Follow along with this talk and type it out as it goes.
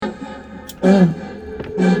Glock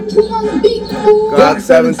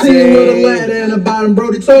 17 with a ladder and a bottom.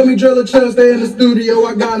 Brody told me drill a chill, stay in the studio.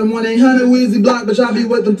 I got him 1-800 Weezy Block, bitch. I be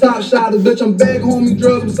with them top shotters. Bitch, I'm back homie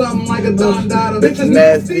drugs with something like a Don Dada. Bitch,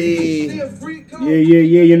 nasty. Yeah.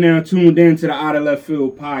 You're now tuned in to the Out of Left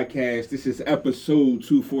Field podcast. This is episode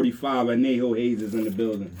 245. Anejo Hayes is in the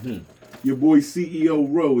building. Your boy CEO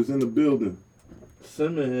Rowe is in the building.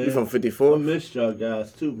 Simon here. You from 54? I missed y'all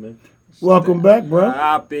guys too, man. Welcome back, bro.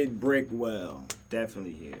 Rapid Brickwell.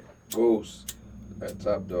 Definitely here. Ghost at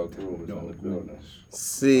Top Dog Room is in the building.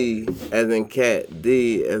 C as in cat,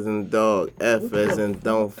 D as in dog, F as in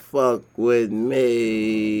don't fuck with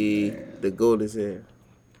me. The goat is here.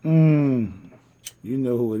 You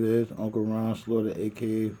know who it is. Uncle Ron Slaughter,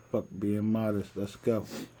 a.k.a. Fuck Being Modest. Let's go.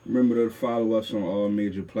 Remember to follow us on all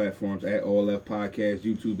major platforms at All Left Podcast.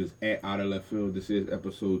 YouTube is at Out of Left Field. This is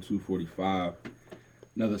episode 245.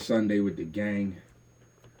 Another Sunday with the gang.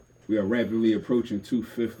 We are rapidly approaching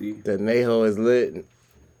 250. The Neho is lit.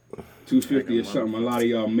 250 is something a lot of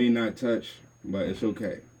y'all may not touch, but it's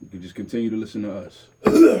okay. You can just continue to listen to us.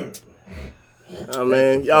 Oh,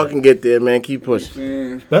 man, y'all can get there, man. Keep pushing.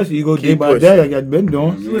 Man, Especially you go day Keep by pushing. day like I've been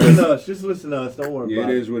doing. Just listen to us. Just listen to us. Don't worry yeah,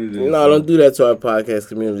 about it it. is what it is. No, don't do that to our podcast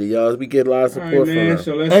community, y'all. We get a lot of All support right, man. from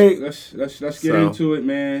So them. let's get into it,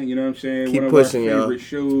 man. You know what I'm saying? Keep One of pushing, our y'all. favorite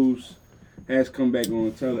shows has come back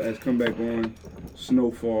on.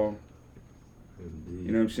 Snowfall.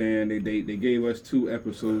 You know what I'm saying? They gave us 2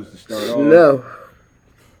 episodes to start off. No.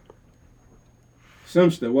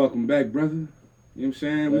 Simster, welcome back, brother. You know what I'm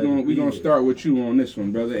saying? We're gonna start with you on this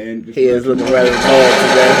one, brother. And just He is looking rather bald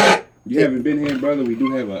today. you haven't been here, brother.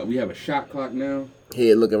 We have a shot clock now. He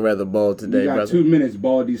is looking rather bald today, You got brother. 2 minutes,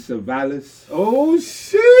 Baldy Savalas. Oh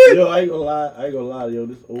shit! Yo, I ain't gonna lie. Yo,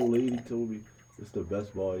 this old lady told me it's the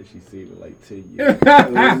best boy she's seen in like 10 years.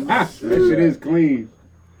 That shit is clean.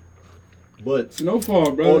 But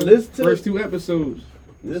Snowfall, bro. On this tip- First 2 episodes.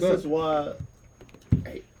 this What's is why.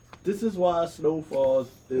 This is why Snowfalls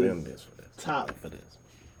Damn is this for this. top For this.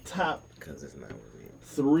 'Cause it's not what it is.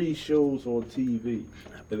 3 shows on TV,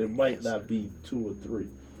 and it might not be 2 or 3.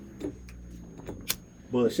 You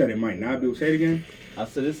But said it might not be. Say it again. I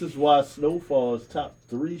said this is why Snowfall is top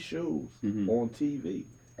 3 shows Mhm. on TV.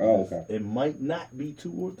 Oh, okay. It might not be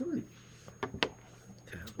 2 or 3.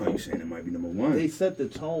 Oh, you saying it might be number 1? They set the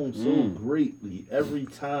tone so greatly every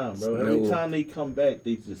time, bro. Every Snow. time they come back,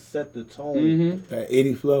 they just set the tone. Mm-hmm. That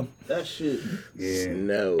 80 flow. That shit, Yeah.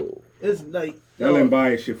 No. it's like That Len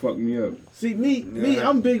Bias shit fucked me up. see me.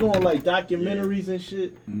 I'm big on like documentaries and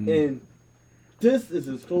shit, and this is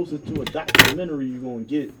as close to a documentary you're gonna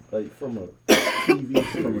get like from a TV series,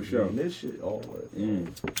 From a show. man. This shit all that. Mm.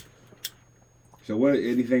 So what?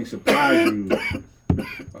 Anything surprised you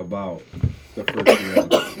about the first 2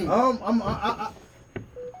 episodes? I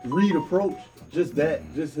Reed approach, just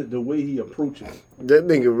the way he approaches, That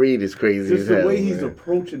nigga Reed is crazy just as the hell, way he's man.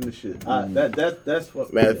 approaching the shit. That's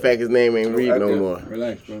what. Matter of fact, his name ain't Reed no more.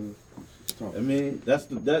 Relax, brother. I mean, that's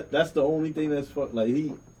the only thing that's like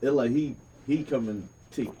he come and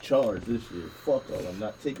take charge this year. Fuck all. I'm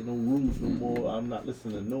not taking no rules no more. I'm not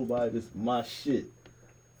listening to nobody. This is my shit.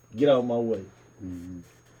 Get out of my way.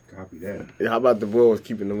 Copy that. How about the boy was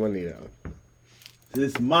keeping the money out?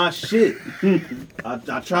 This is my shit.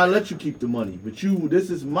 I try to let you keep the money, but this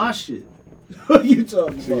is my shit. What you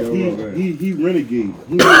talking about? He renegade.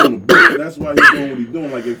 He not on the book. That's why he's doing what he's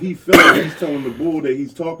doing. Like if he felt he's telling the bull that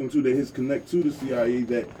he's talking to, that his connect to the CIA,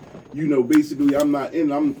 that basically I'm not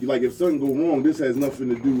in. I'm like if something go wrong, this has nothing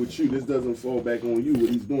to do with you. This doesn't fall back on you. What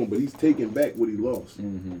he's doing, but he's taking back what he lost.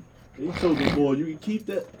 Mm-hmm. He told the boy, you can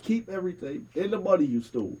keep everything and the money you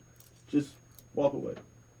stole. Just walk away.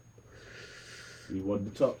 He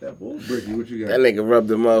wanted to talk that bull. Bricky, what you got? That nigga rubbed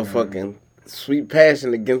the motherfucking sweet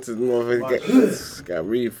passion against his motherfucker. Got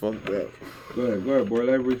Reed fucked up. Go ahead, boy.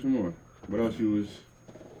 Elaborate some more. What else you was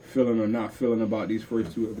feeling or not feeling about these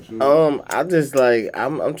first 2 episodes? I just like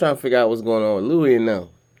I'm trying to figure out what's going on with Louis and them.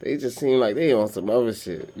 They just seem like they on some other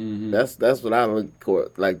shit. Mm-hmm. That's what I look for,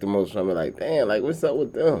 like the most from it. Like, damn, like what's up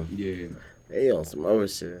with them? Yeah. They on some other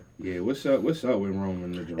shit. Yeah, what's up with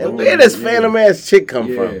Roman? And where does phantom ass chick come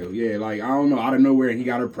from? Yeah, like I don't know, out of nowhere, he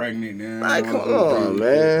got her pregnant now. Like, come on,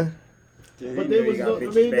 man. But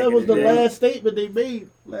that was the last statement they made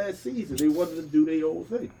last season. They wanted to do their own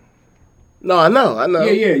thing. No, I know.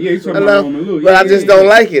 Yeah. You talking I about know, Roman Lou? but I just don't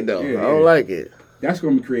like it though. Yeah, I don't like it. That's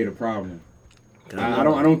gonna create a problem. I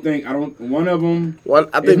don't think one of them. I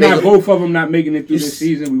If think not both of them not making it through this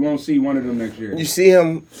season, we won't see one of them next year. You see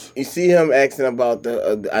him asking about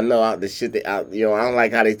the. I know the shit that I don't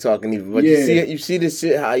like how they talking even, but you see the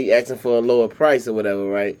shit how he asking for a lower price or whatever,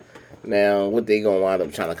 right? Now, what they gonna wind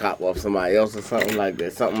up trying to cop off somebody else or something like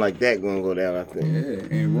that? Something like that gonna go down, I think.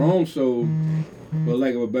 Yeah, and Rome sold, for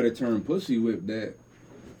lack of a better term, pussy whip that.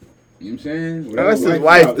 You know what I'm saying? No, that's his Whatever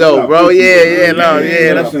wife, though, bro. Yeah,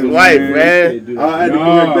 that's his wife, man. I had to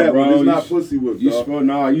Nah, correct that bro, one. It's you not s- pussy whip, You dog.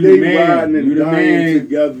 supposed you They the man. riding and You the dying man.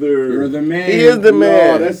 together. You're the man. He is the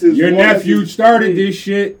man. No, that's his Your wife. nephew started this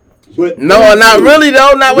shit. But No, not really,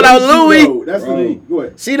 though. Not without Louis. No, that's Bro. the Go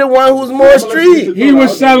ahead. She the one who's more street. He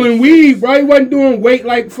was selling weed, bro. He wasn't doing weight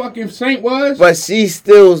like fucking Saint was. But she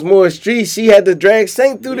still was more street. She had to drag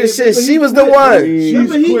Saint through this shit. but She he was the quit, one.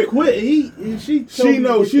 Remember, She's he quick. quit. She She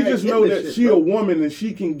knows. She back just in know this that shit, she bro. a woman and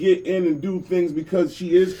she can get in and do things because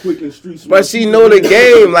she is quick and street smart. But she know the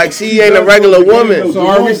game. Like, she ain't a regular woman. So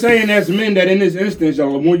are we saying as men that in this instance,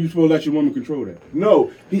 y'all, when you supposed to let your woman control that? No,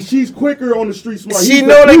 she's quicker on the street smart. She He's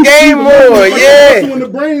know the Bruce game Lee, more, like yeah. muscle in the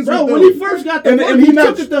brains Bro, with when them. he first got the And- work, and he he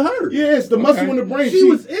not- took it to her. Yeah, it's the muscle in the brain. She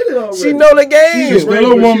was in it already. She know the game. She's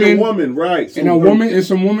still a woman. woman, right? So And a woman and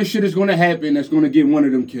some woman shit is gonna happen that's gonna get one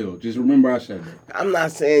of them killed. Just remember I said that. I'm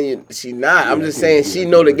not saying she not. I'm just saying she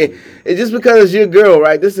know the game. It's just because it's your girl,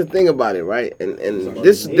 right? This is the thing about it, right? And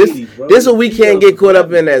this what we can't get caught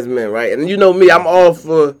up in as men, right? And you know me, I'm all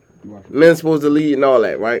for men supposed to lead and all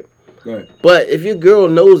that, right? Go ahead. But if your girl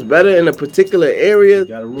knows better in a particular area,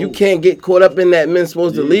 gotta rule. you can't get caught up in that men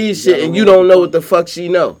supposed to lead you shit, gotta and you rule. don't know what the fuck she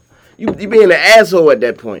know. You being an asshole at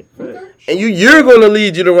that point, and you're gonna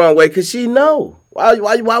lead you the wrong way because she know. Why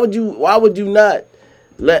would you not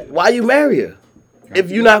why you marry her if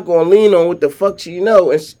you're not gonna lean on what the fuck she know?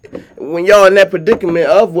 And when y'all in that predicament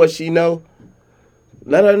of what she know,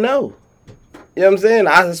 let her know. You know what I'm saying?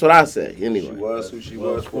 That's what I say anyway. She was who she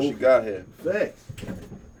was before she got here. Facts.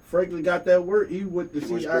 Franklin got that work. He went to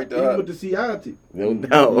see. went straight to He her. went to see auntie. No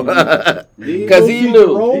doubt. He Because go he see knew.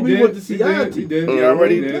 Jerome, he went to see He auntie. did. He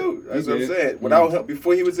already He did. knew. That's He what I'm did. saying. Without him,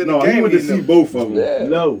 before he was in the No, game, he went to see knew. both of them. Yeah.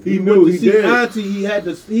 No, He he knew, went to he see did. auntie. He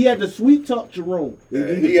had to sweet talk Jerome.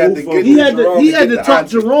 Yeah, he had to get He had Jerome to get the talk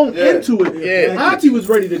auntie. Jerome Yeah. into it. Yeah. Auntie was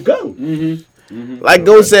ready to go. Like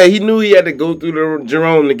Go said, he knew he had to go through the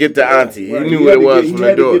Jerome to get to Auntie. He Right. knew He what had it to was get- from He the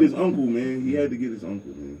had to door. get his uncle, man. He had to get his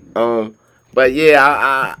uncle, man. But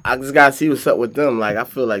yeah, I just gotta see what's up with them. Like I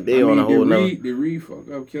feel like they on a whole nother. Did Reed fuck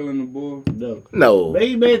up killing the boy? No. No,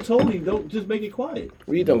 Main man told him, don't just make it quiet.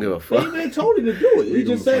 we don't give a Main fuck. man told him to do it. He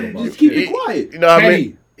just said, just keep it quiet. You know what I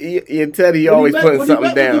mean? Teddy When always he met- putting when something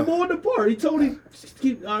he met down. with the boy in the bar, he told him,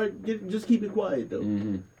 just keep it quiet though.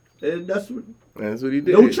 And that's what. That's what he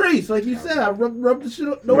did. No trace, like you said. I rub the shit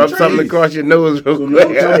up. No Rub trace. something across your nose real So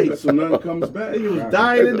quick. nothing comes back. He was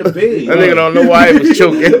dying in the bed. That nigga don't know why he was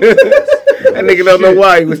choking. That nigga don't know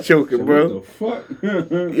why he was choking, bro. What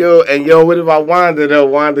the fuck? Yo, what if I Wanda though?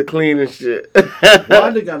 Wanda clean and shit.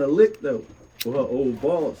 Wanda got a lick though for her old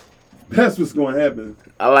boss. That's what's going to happen.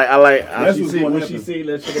 I like. That's She what's said going to when she happen. seen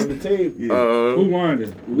that shit on the table. Who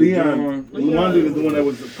wanted? Leon is the one that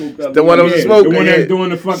was coked up. The one that was Yeah, smoking. the one yeah. that's doing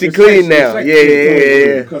the fucking She clean sex- now. sex Yeah.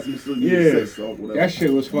 shit. Custom Yeah. sex talk, whatever. That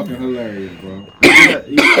shit was fucking hilarious, bro.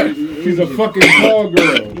 He She's a fucking tall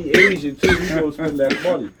girl. He Asian too. He gonna spend that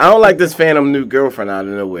money. I don't like this Phantom new girlfriend out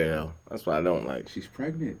of nowhere though. That's what I don't like. She's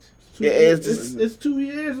pregnant. Yeah, it's just- It's 2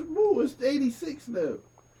 years removed. It's 86 now.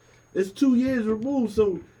 It's 2 years removed.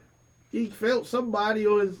 So he felt somebody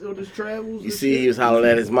on his travels. You and see, shit. he was hollering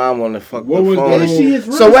at his mom on the fucking What was phone. the- And she is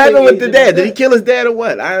real So what happened estate with the agent dad? at Did he that. kill his dad or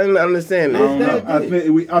what? I didn't understand I that. don't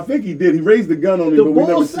know. I think he did. He raised the gun on him, The but we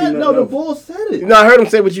never boy seen said nothing no. The else. boy said it. You know, I heard him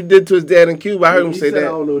say what you did to his dad in Cuba. I heard him He say said, I that.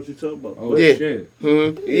 don't know what you're talking about. Oh But Yeah. shit.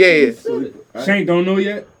 Yeah. he said it. Saint don't know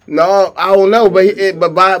yet. No, I don't know, but you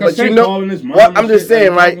Saint know, calling his mom well, and I'm just shit,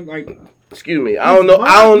 saying, right? Like, Excuse me. I don't know.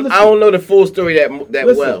 I don't know the full story that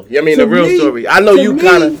Listen, well. I mean, to the real me- story. I know to you me,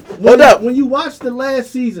 kind of. when- Hold up. When you watch the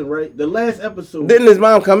last season, right? The last episode. Didn't his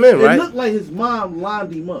mom come in, it right? looked like his mom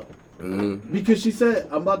lined him up. Mm-hmm. Because she said,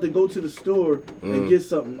 I'm about to go to the store and get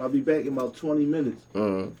something. I'll be back in about 20 minutes.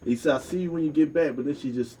 Mm-hmm. He said, I'll see you when you get back. But then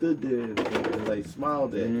she just stood there and like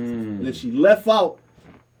smiled at him. And then she left out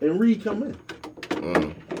and Reed come in.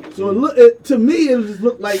 So to me, it just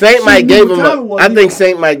looked like Saint she might knew gave what him time it up. was. I think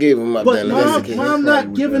Saint might gave him up. But Then if that's the mom, case. mom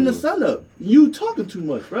not giving the son up. You talking too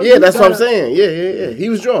much, bro. Yeah, You that's what I'm gotta- saying. Yeah. He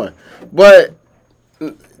was drawing, but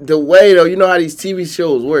the way though, you know how these TV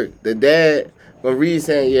shows work. The dad, when Reed's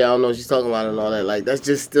saying, "Yeah, I don't know what she's talking about" and all that, like that's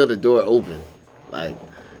just still the door open. Like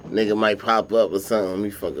nigga might pop up or something. Let me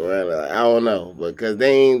fuck around. Like, I don't know, because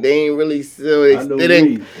they ain't really still. I know They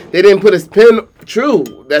Reed. didn't put a pin.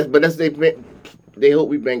 True. That's they hope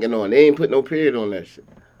we banking on. They ain't put no period on that shit.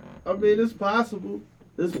 I mean, it's possible.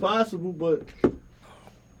 It's possible, but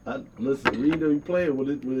Listen, Reed be playing with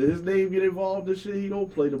his name get involved and shit. He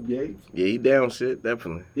don't play them games. Yeah, he down shit,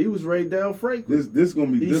 definitely. He was right down Franklin. This gonna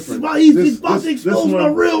be different. He's about to expose my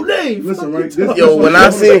real name. Listen, right? When I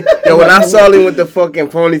saw him with the fucking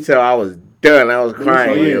ponytail, I was done. I was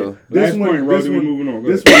crying, yo. Last point, Rodney, we moving on. Go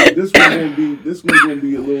This ahead. one gonna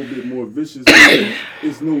be a little bit more vicious.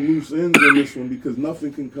 It's no loose ends on this one because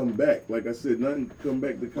nothing can come back. Like I said, nothing can come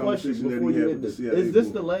back. The conversation that he had with the CIA. Is this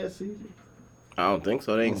the last season? I don't think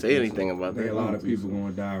so. They ain't say anything about I think that. a lot of people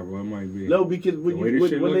gonna die, bro. It might be. No, because when The way this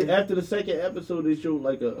shit when looking? they after the second episode they showed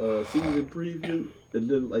like a season preview and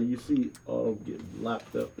then like you see all getting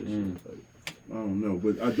locked up and shit. Like, I don't know,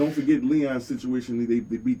 but don't forget Leon's situation. They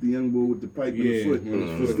beat the young boy with the pipe in the Yeah, foot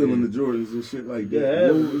yeah. for stealing the Jordans and shit like that. Yeah,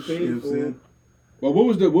 You we know paid what I'm for saying? it. Well, what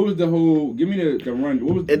was the whole? Give me the run.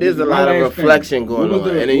 What was It is a my lot of last thing. reflection going What was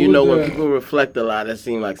on. the- And then you what know was when the- people reflect a lot, it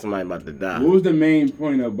seems like somebody about to die. What was the main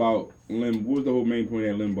point about Lim? What was the whole main point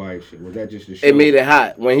of that Lim Bike shit? Was that just the show? It made it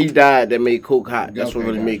hot. When he died, that made Coke hot. That's what Okay,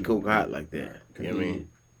 really gotcha. made Coke hot like that. You know what I mean?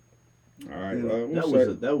 All right,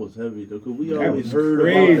 that was heavy though, cause we That always was heard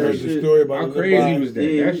crazy. about that The shit. story about How the crazy Levi. was that?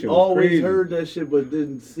 Yeah, That we shit was always crazy. heard that shit, but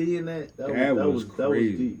then seeing that was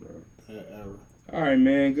crazy, deep. bro. All right,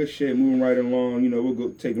 man. Good shit. Moving right along. You know, we'll go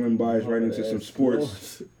take Lim Bias right into some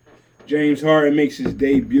sports. James Harden makes his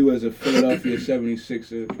debut as a Philadelphia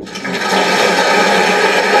 76er.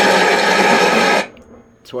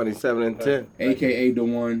 27-10. AKA the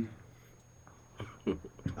one.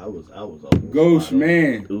 I was almost Ghost spot on.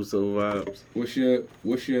 man. Uso vibes.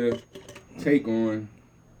 What's your take on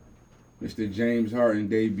Mr. James Harden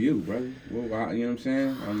debut, brother? Well, you know what I'm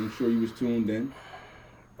saying? I'm sure you was tuned in.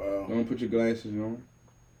 Don't put your glasses on. You know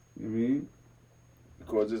what I mean?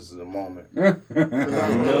 Because this is a moment. You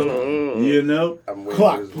know? I've been waiting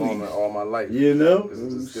Clock, for this please. moment all my life. You know?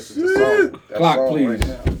 This is the song. That Clock, song please. Right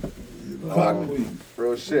now. Clock, please.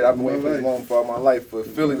 Real shit. I've been waiting for this moment for all my life for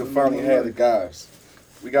Philly to finally have the guys.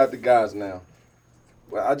 We got the guys now.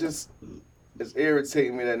 Well, it's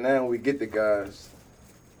irritating me that now we get the guys,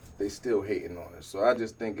 they still hating on us. So I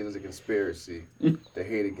just think it is a conspiracy to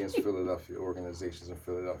hate against Philadelphia organizations in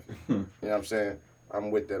Philadelphia. You know what I'm saying?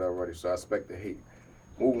 I'm with that already, so I expect the hate.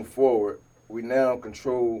 Moving forward, we now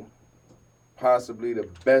control possibly the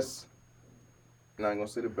best, and I ain't gonna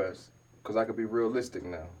say the best, because I could be realistic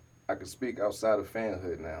now. I can speak outside of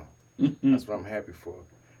fanhood now. That's what I'm happy for.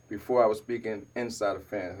 Before I was speaking inside of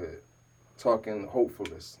fanhood, talking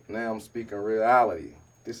hopefulness. Now I'm speaking reality.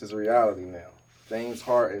 This is reality now. James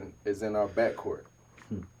Harden is in our backcourt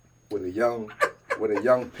with a young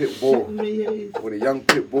pit bull. With a young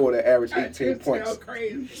pit bull that averaged 18 points.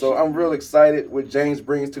 So I'm real excited what James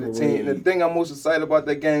brings to the team. And the thing I'm most excited about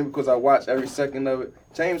that game, because I watched every second of it,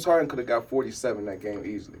 James Harden could have got 47 that game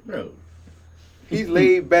easily. Bro. He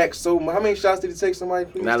laid back so much. How many shots did he take, somebody?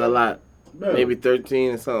 Please Not a tell me? lot. Bro. Maybe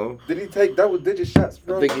 13 or something. Did he take double digit shots,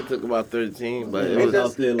 bro? I think he took about 13, but It it was was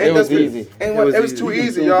out there. it was that's- easy. And It was it was too easy.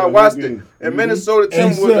 easy, y'all. Watched it. And Minnesota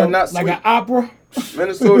Timberwolves are not like sweet. an opera.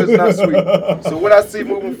 Minnesota's not sweet. So what I see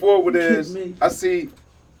moving forward is I see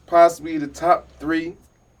possibly the top three.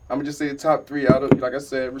 I'm gonna just say the top three out of, like I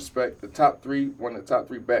said, respect. The top three, one of the top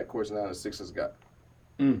three backcourts now the Sixers got.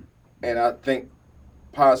 Mm. And I think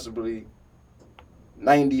possibly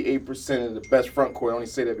 98% of the best front court. I only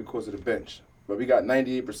say that because of the bench. But we got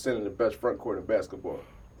 98% of the best front court in basketball.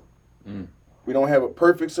 Mm. We don't have a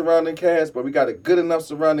perfect surrounding cast, but we got a good enough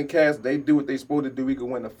surrounding cast. They do what they supposed to do. We can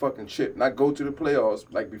win the fucking chip. Not go to the playoffs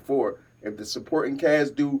like before. If the supporting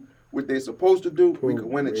cast do what they supposed to do, we can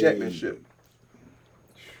win the Parade. championship.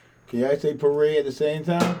 Can y'all say parade at the same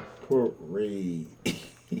time? Parade.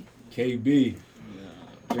 KB.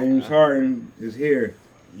 James Harden is here.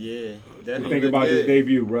 Yeah, What definitely you think look about good. this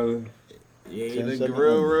debut, brother? Yeah, he 10 looked seconds.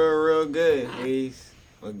 real good. He's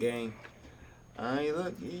a game. He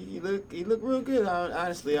look real good.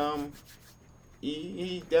 Honestly,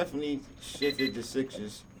 he definitely shifted the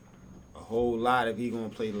Sixers a whole lot if he gonna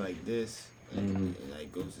play like this.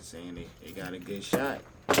 Like Ghost is saying, they got a good shot.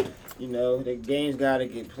 You know, the game's gotta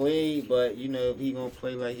get played, but you know if he gonna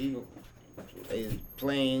play like he is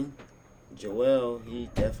playing, Joel, he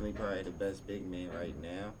definitely probably the best big man right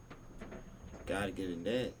now. Gotta get in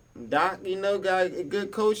that. Doc, you know, got a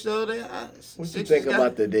good coach though. What you think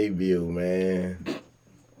about the debut, man?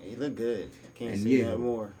 He look good. Can't And say yeah. nothing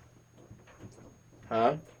more.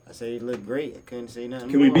 Huh? I say he looked great. I couldn't say nothing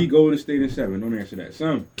Can more. we beat Golden State in 7? Don't answer that.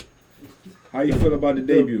 Son, how you feel about the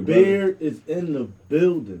debut, The brother? beard is in the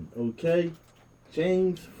building, okay?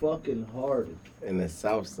 James fucking Harden In the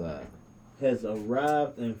South Side. has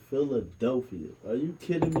arrived in Philadelphia. Are you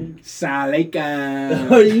kidding me?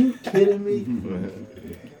 Salika. Are you kidding me?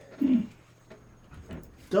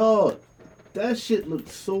 Dog, that shit looked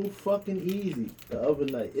so fucking easy the other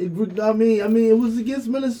night. It was against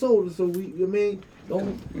Minnesota, so We're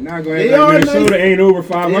not They going are to Minnesota nice- ain't over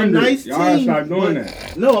 500. nice Y'all team, stop doing but-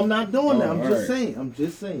 that. No, I'm not doing that. Oh, I'm alright.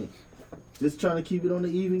 just saying. Just trying to keep it on the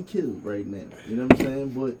even kill right now. You know what I'm saying?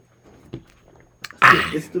 But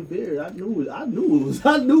it's the Bears. I knew what was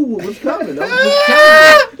coming. I'm just telling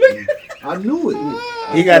you. I knew it.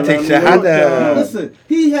 He got to take shot down.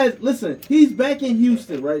 Listen, he's back in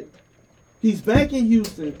Houston, right? He's back in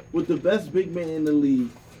Houston with the best big man in the league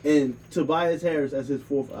and Tobias Harris as his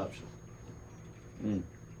fourth option.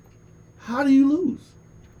 How do you lose?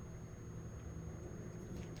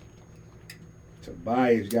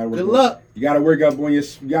 Tobias, you gotta work. Good luck. You gotta work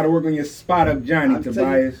on your spot up, Johnny. I'm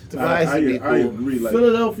Tobias. Tobias I would be I cool. agree. Like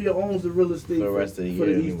Philadelphia owns the real estate The rest of the for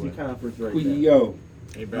the year Eastern anyway. Conference right now. Yo,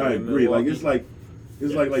 I agree. Like it's like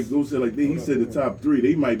Go said. Like he said, the top three.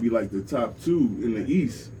 They might be like the top two in the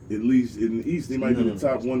East. At least in the East, they might be the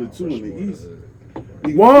top 1 or 2 in the East.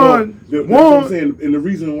 That's what I'm saying. And the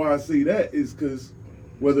reason why I say that is because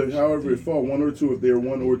however it fall, 1 or 2, if they're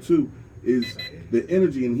 1 or 2, is the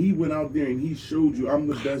energy. And he went out there and he showed you, I'm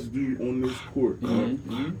the best dude on this court.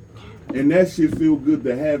 And that shit feel good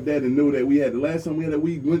to have that and know that we had the last time we had that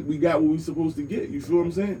we got what we supposed to get. You feel what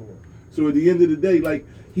I'm saying? So at the end of the day, like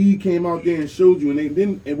he came out there and showed you,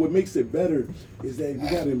 and what makes it better is that you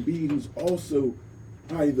got Embiid, who's also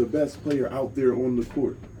probably the best player out there on the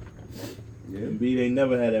court. Embiid ain't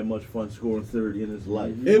never had that much fun scoring 30 in his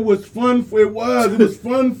life. It was fun. It was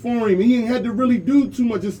fun for him. He ain't had to really do too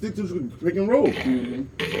much. Just stick to his pick and roll.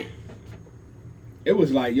 it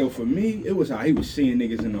was like, yo, for me, it was how he was seeing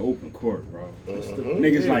niggas in the open court, bro.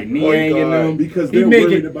 Niggas like Point Niang and guard, them. because he they're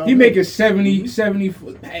worried about him. making 70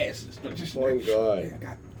 foot passes. But just Point like, guard. I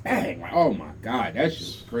got bang. Like, oh my God, that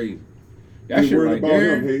shit's crazy. That They shit worried right about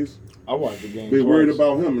there. him, Hayes. I watched the game. They twice. worried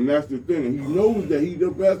about him, and that's the thing. And he knows that he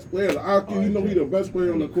the best player. You know he the best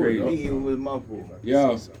player on the court. Crazy. dog. He was my fault.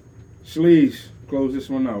 Yo, Sleaze, close this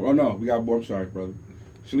one out. Oh no, we got more. I'm sorry, brother.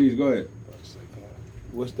 Sleaze, go ahead.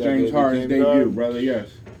 What's that? James baby? Harden's James debut, Harden? brother. Yes.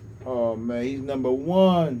 Oh man, he's number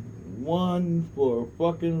one for a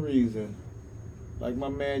fucking reason. Like my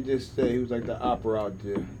man just said, he was like the opera out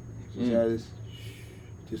there.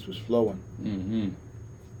 Just was flowing. Mm-hmm.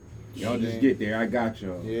 Y'all just Man. get there. I got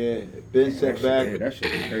y'all. Yeah, Ben sat back. That shit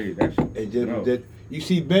is crazy. That shit. It just, no. that, you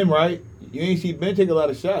see Ben, right? You ain't see Ben take a lot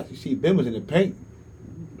of shots. You see Ben was in the paint.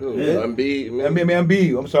 Embiid, man.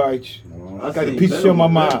 Embiid. I'm sorry. I got a piece of shit on my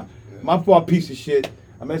mind. My fault, piece of shit.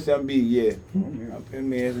 I meant to Embiid, yeah. I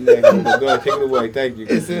mean, it's in there. Go ahead, take it away. Thank you.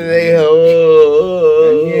 It's in there.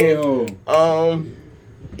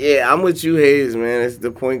 Yeah, I'm with you, Hayes, man. It's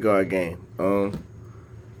the point guard game.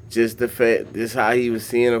 Just the fact, this how he was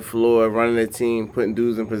seeing the floor, running the team, putting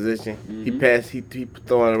dudes in position. He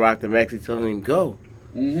throwing a rock to Max. He telling him go.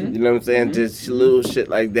 You know what I'm saying? Just little shit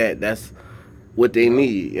like that. That's what they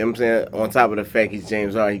need. You know what I'm saying? On top of the fact he's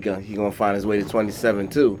James Harden, he gonna find his way to 27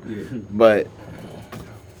 too. Yeah. But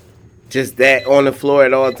just that on the floor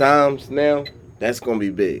at all times now, that's gonna be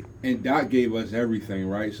big. And Doc gave us everything,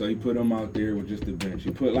 right? So he put him out there with just the bench.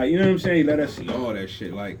 He put, like, you know what I'm saying? He let us see all that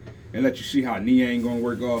shit, like, and let you see how Niang gonna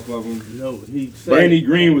work off of him. No, he said. Danny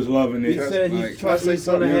Green was loving it. He said like, he's gonna you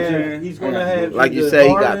know what I'm have. saying? He's gonna have. Like you either said,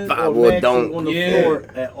 he got Harden 5 or or Maxey don't. on the Yeah. floor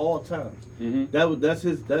at all times. Mhm. That's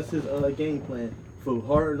his game plan for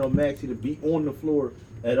Harden or Maxey to be on the floor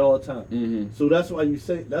at all times. Mhm. So that's why you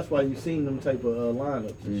seen them type of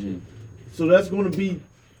lineups and shit. So that's gonna be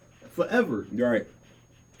forever. Right.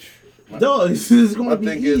 Dog, this is My gonna be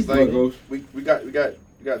thing easy. is like Goes. we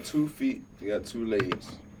got 2 feet, you got 2 legs,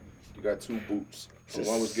 you got 2 boots. And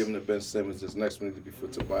one was given to Ben Simmons. This next one needs to be for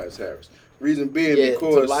Tobias Harris. Reason being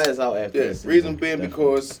because Tobias out after this. reason being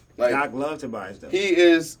because like Doc loved Tobias though. he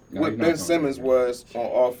is No, what he's not Ben coming. Simmons was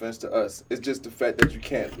on offense to us. It's just the fact that you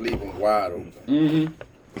can't leave him wide open.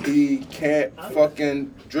 Mm-hmm. He can't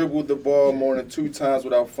fucking dribble the ball more than 2 times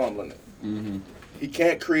without fumbling it. Mm-hmm. He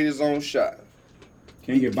can't create his own shot.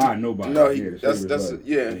 Can't get by nobody. No, Yeah, to save his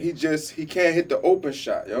life. he can't hit the open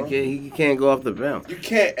shot, yo. He can't go off the bounce. You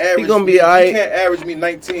can't average. gonna be me, alright You can't average me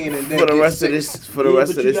 19 and then For the get rest of 6. this, for the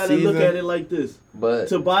rest but of you this gotta look at season. it like this. But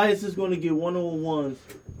Tobias is gonna get one-on-ones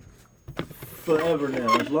forever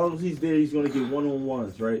now. As long as he's there, he's gonna get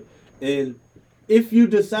one-on-ones, right? And if you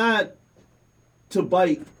decide to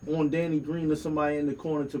bite on Danny Green or somebody in the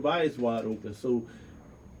corner, Tobias wide open. So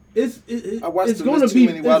I watched it's him gonna miss too be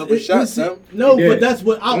many wide open shots, Sam. No, Yeah. but that's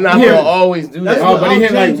what I'm not Yeah. gonna always do That's that. Oh, what but he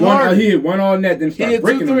hit James like one. Harden. He hit one on net, then He started hit 2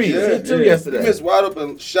 breaking them threes. shit. He hit 2 He yesterday. missed wide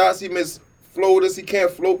open shots. He missed floaters. He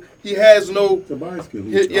can't float. He has no. Tobias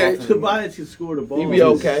can hoop. Yeah, Tobias can score the ball. He be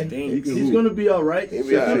okay. He's going to be all right. He's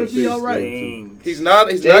going to be all right. He's not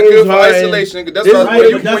good James for Harden. isolation. That's That's why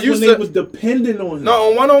right, when that's you when they was dependent on him. No,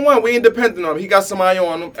 on one-on-one, we ain't dependent on him. He got somebody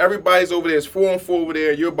on him. Everybody's over there. It's 4-on-4 over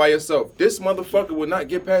there. You're by yourself. This motherfucker will not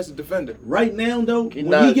get past the defender. Right now, though, when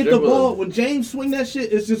not he get the dribbling. ball, when James swing that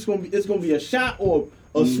shit, it's just gonna be a shot or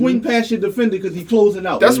a swing past your defender because he's closing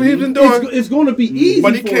out. That's what he's been doing. It's going to be easy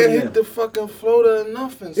But he for can't him. hit the fucking floater or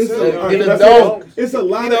nothing. It's son. it's a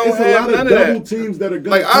lot He don't of have none of double that. teams that are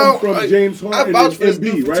gonna Like, come from James I Harden vouch for this and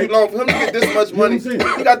dude B, for right? too long. For him to get this much money, You know what I'm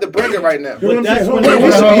saying? he got to bring it right now. You know what I'm But saying? that's Hold on, when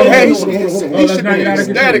hold on, they- hold on, He hold on, hold on, hold on. should be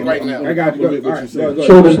ecstatic right now. I got you. What you're saying.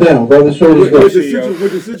 Shoulders down, brother. Shoulders With down.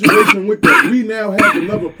 the situation with that, we now have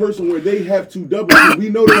another person where they have to double team. We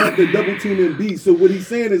know they have to double team in B. So what he's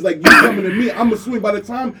saying is like, you coming to me, I'm gonna swing. By the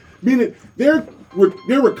time, meaning they're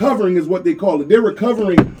recovering is what they call it. They're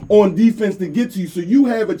recovering on defense to get to you. So you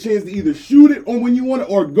have a chance to either shoot it on when you want it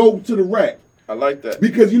or go to the rack. I like that.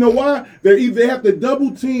 Because you know why? They have to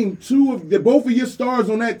double team both of your stars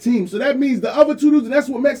on that team. So that means the other two dudes, and that's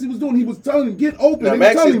what Maxey was doing. He was telling him, get open. Now, He was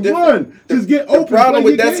Maxey's telling him, different. run. Just get open. The problem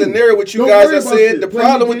play with your that game. scenario, what you Don't guys worry are about saying, shit. the Play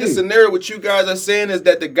problem your with the game. scenario, what you guys are saying is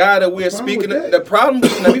that the guy that we are Problem speaking, with that? the problem,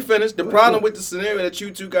 let me finish. The problem with the scenario that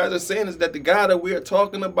you two guys are saying is that the guy that we are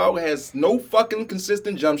talking about has no fucking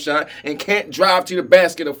consistent jump shot and can't drive to the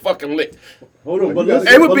basket or fucking lick. Hold on, but It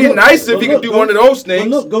listen, would but be look, nice if but he could look, do one of those things.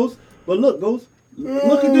 But look, Ghost.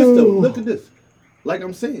 Look at this though. Look at this. Like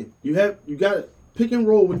I'm saying, you got to pick and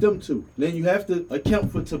roll with them two. Then you have to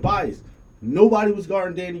account for Tobias. Nobody was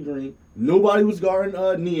guarding Danny Green. Nobody was guarding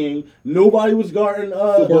Niang. Nobody was guarding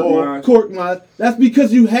Korkmaz. That's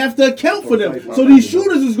because you have to account for them. So these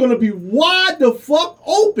shooters is going to be wide the fuck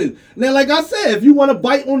open. Now, like I said, if you want to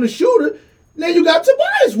bite on the shooter, then you got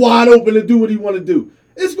Tobias wide open to do what he want to do.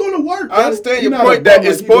 It's going to work. I understand your not point a that bum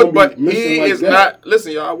it's like he sport, gonna but be missing he like is that. not.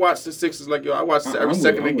 Listen, y'all. I watch the Sixers like y'all. I watch every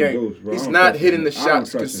second of the game. Ghost, bro. I He's don't not trust hitting the him. I don't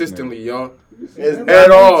shots trust this consistently, y'all. It's-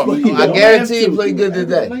 At all. I guarantee he played good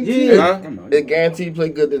today. Yeah. Huh? I guarantee he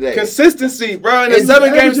played good today. Consistency, bro. In a It's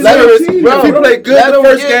 7-game let him- series, bro, if he played good let the him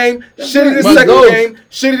first get- game, shitty the But second Ghost- game,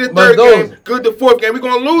 shitty the but third Ghost- game, good the fourth game, we're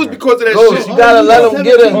gonna lose because of that Ghost, shit. you gotta let him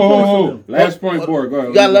get a. Oh, last point for it. Go ahead.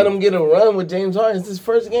 You gotta let him get a run with James Harden. It's his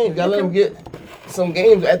first game. You gotta let him get some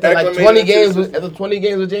games after like Acclimated 20 to the games. system. After 20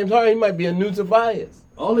 games with James Harden, he might be a new Tobias.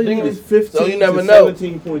 All they need is 15 So you never to know.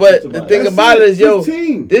 17 points. But to the Tobias. thing That's about it, it is, yo,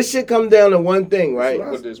 15. this shit come down to one thing, right?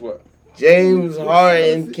 What is what? James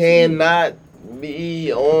Harden cannot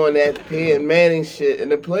be on that Peyton Manning shit in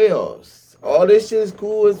the playoffs. All this shit is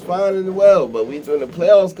cool, it's fine and well, but when the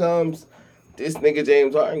playoffs comes, this nigga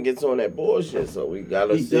James Harden gets on that bullshit. So we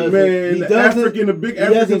gotta He see. does. Man, He the doesn't- the big he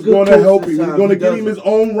has a African's good going to coach help this him. He's time. going to He give him his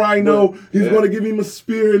doesn't. own rhino. He's Yeah. going to give him a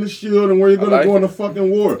spear and a shield, and where you're going to like go in it. a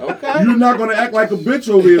fucking war. Okay. You're not going to act like a bitch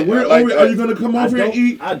over here. Where like are that. you going to come over here and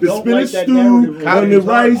eat I the don't spinach like that stew narrative on and the James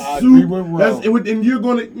Harden. rice I agree soup? with That's Ron. and you're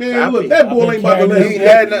going to man. Copy. Look, that boy ain't about to let He him.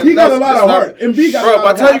 had nothing He got a else lot to of stop. heart. And B got Bro, a by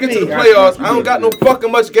lot the of time you get to the playoffs, I don't got no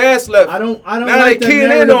fucking much gas left. I don't Now like they that keying in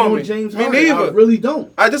narrative on me. James Me Harden. I neither. really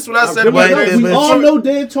don't. That's what I said really about But- don't. We but- all know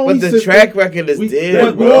D'Antoni's But the system. track record is We there,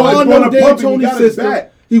 all bro. know It's gonna pump him. He D'Antoni's got his system.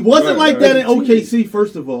 back. He wasn't Right, like right. that in OKC,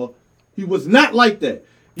 first of all. He was not like that.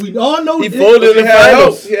 We all know He it- folded He in the had help.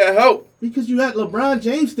 finals. He had help. because you had LeBron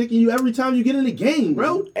James sticking you every time you get in the game,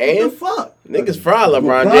 bro. And? What the fuck? Niggas fry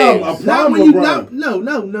LeBron LeBron- James. Not when you LeBron. no.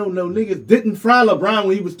 Niggas didn't fry LeBron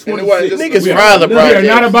when he was And it wasn't 26. just Niggas fry LeBron We are James.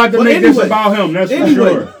 not about to But make this anyway. about him. That's for Anyway,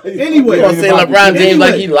 sure. You anyway, gonna say LeBron James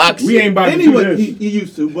like he locks We shit. ain't about to do anyway, this. he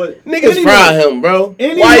used to, but Niggas anyway, fry him, bro.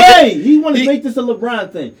 Anyway, he want to he- make this a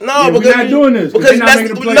LeBron thing. No, Yeah, we because not doing this, 'cause Because they not that's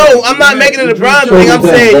making the no, playoffs. I'm not We making it a not- Bron we thing. I'm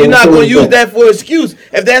doing saying that. you're not We're gonna doing use that for excuse.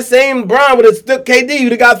 If that same Bron would have stuck KD,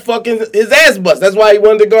 you'd have got fucking his ass bust. That's why he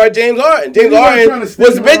wanted to guard James Harden. James He wasn't Harden trying to was stick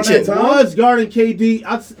him around bitching. that time. Was guarding KD.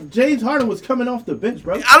 James Harden was coming off the bench,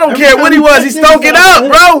 bro. I don't Every care time what he was. He touched stunk it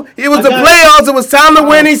up, bro. It was I the got- playoffs. It was time to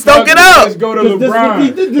win. He stunk it up. Let's go to This- this what he-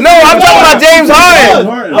 LeBron. this- No, I'm talking about James Harden.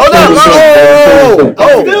 Harden. Hold up.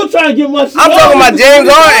 Oh. Still trying to get my shit I'm off. talking about This is James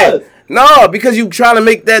what he Harden. does. No, because you trying to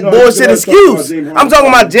make that No, bullshit let's talk about excuse. James Harden. I'm talking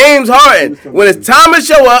about James Harden. When it's time to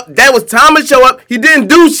show up, that was time to show up. He didn't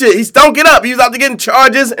do shit. He stunk it up. He was out there getting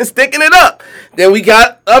charges and sticking it up. Then we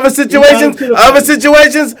got other situations, to the other fight.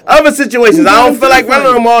 situations, other situations. Who I got don't him feel to like the running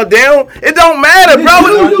fight? them all down. It don't matter,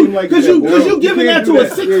 bro. Because you giving that to a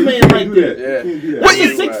six-man right there. What That's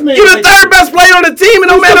a six-man You the right third best player on the team. It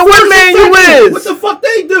don't matter what man you is. What the fuck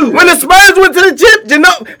they do? When the Spurs went to the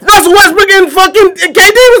chip, Russell Westbrook and fucking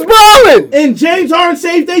KD was balling. And James Harden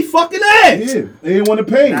saved they fucking ass. Yeah, they didn't want to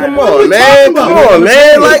pay. Come on,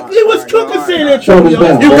 man. Like, he was cooking San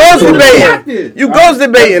Antonio. you ghost debating. You ghost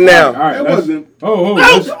debating now. All right, That wasn't. Oh,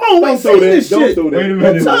 No, come on, wait, say this Don't shit. throw that. Wait a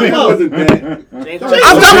minute. That wasn't that.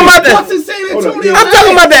 I'm talking about the. I'm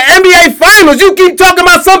talking about the NBA Finals. You keep talking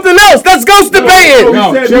about something else. That's ghost debating.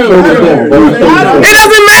 No, He said chill. It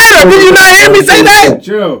doesn't matter. Did you not hear me say that?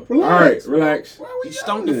 Chill. All right, relax. You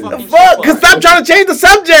stoned the fucking Fuck, cause stop trying to change the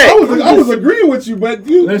subject. I was agreeing with you, but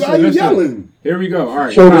you why you yelling? Here we go. All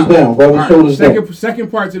right. Shoulders down, brother. All right. Shoulders down. Second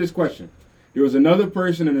part to this question. There was another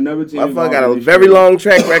person in another team. Motherfucker got a very long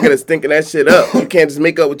track record of stinking that shit up. You can't just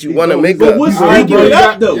make up what you want to make But up. what's All right, making bro, it you up,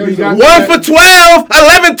 got- though? yo, you got 1 for 12,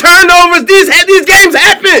 11 turnovers. These games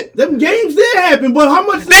happen. Them games did happen, but how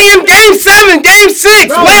much? They in game 7, game 6.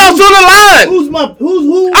 Bro, Playoffs on the line.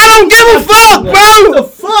 Who? I don't give a fuck, What bro. the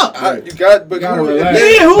fuck? You got, but Gotta who? relax.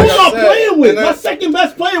 Yeah, who like am I I said, playing with? and My that- second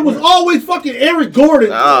best player was always fucking Eric Gordon.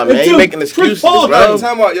 Nah, man, you until making Chris excuses, Paul bro. got him.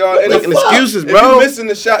 Time out, y'all. And Making if- excuses, if you bro. missing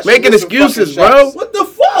the shots, you Making missing excuses, fucking bro. shots. What the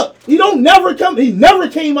fuck? He never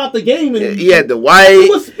came out the game. And He had the White.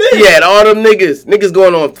 was spit. He had all them niggas. Niggas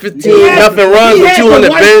going on 15-0 runs he with had 2 on the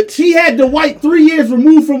Dwight- bench. He had the White 3 years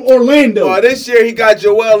removed from Orlando. Oh, this year he got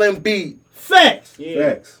Joel Embiid. Facts.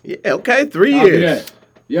 Facts. Yeah, okay, 3 Copy years. that.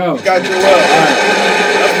 Yo. Got Joel.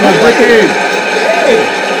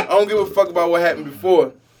 I don't give a fuck about what happened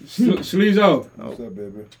before. Sleezo. What's up,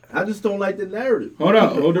 baby? I just don't like the narrative. Hold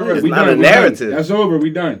up. Hold the rest. It's We not done. a We done. narrative. That's over. We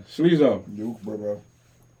done. Sleezo. Duke, bro.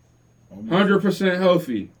 100%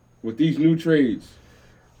 healthy with these new trades.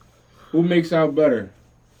 Who makes out better?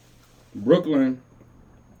 Brooklyn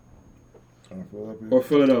or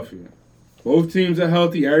Philadelphia? Both teams are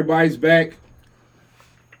healthy. Everybody's back.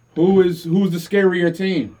 Who's the scarier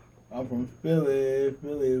team? I'm from Philly,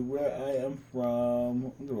 where I am from. I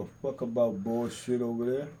don't give a fuck about bullshit over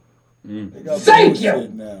there. They got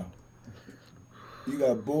bullshit now. You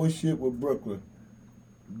got bullshit with Brooklyn.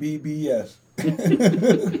 BBS.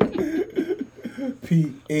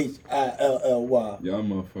 PHILLY. Y'all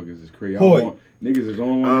motherfuckers is crazy. Boy. Niggas is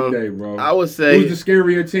on one today, bro. I would say Who's the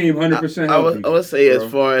scarier team? 100% I healthy. would say bro.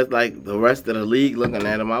 as far as like the rest of the league looking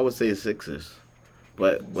at them, I would say Sixers.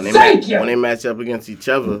 But when they match up against each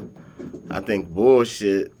other, I think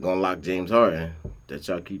bullshit gonna lock James Harden. That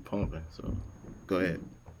y'all keep pumping. So go ahead,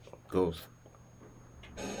 Ghost.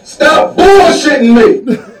 Stop bullshitting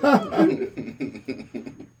me.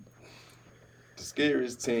 The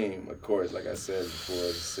scariest team, of course, like I said before,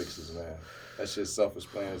 is the Sixers, man. That shit's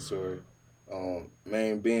self-explanatory.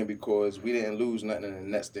 Main being because we didn't lose nothing and the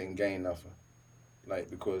Nets didn't gain nothing. Like,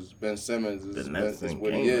 because Ben Simmons is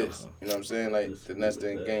what he is. You know what I'm saying? Like, the Nets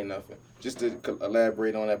didn't gain nothing. Just to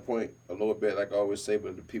elaborate on that point a little bit, like I always say,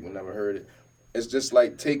 but the people never heard it. It's just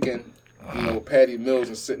like taking, Patty Mills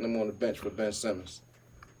and sitting him on the bench for Ben Simmons.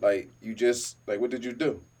 Like, what did you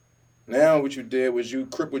do? Now what you did was you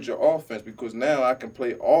crippled your offense because now I can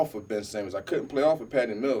play off of Ben Simmons. I couldn't play off of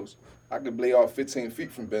Patty Mills. I could play off 15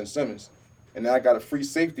 feet from Ben Simmons. And now I got a free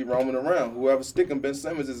safety roaming around. Whoever's sticking Ben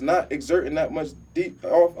Simmons is not exerting that much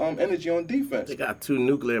energy on defense. They got 2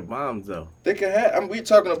 nuclear bombs though. They can have. We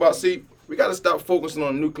talking about. We got to stop focusing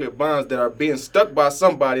on nuclear bombs that are being stuck by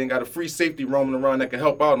somebody and got a free safety roaming around that can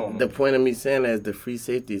help out on them. The point of me saying that is the free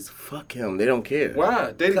safeties. Fuck him. They don't care.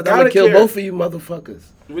 Why? They Because I'm gotta gonna kill care. both of you motherfuckers.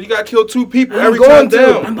 Well, you gotta kill 2 people I'm every going time to.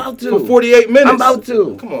 down. I'm about to. For 48 minutes. I'm about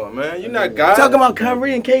to. Come on, man. You're not God. Talking about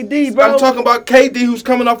Kyrie and KD, bro. I'm talking about KD who's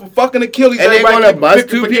coming off a fucking Achilles. And they Everybody gonna keep bust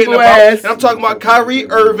forgetting 2 people's about. ass. And I'm talking about Kyrie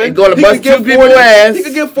Irving. They gonna He bust could get 2 people's 40. ass. He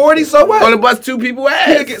could get 40, so what? Gonna bust 2 people's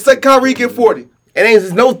ass. Say Kyrie get 40. It ain't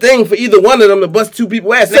just no thing for either one of them to bust 2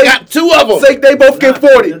 people's ass. They got 2 of them. Say they both get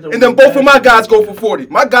 40, and then both of my guys go for 40.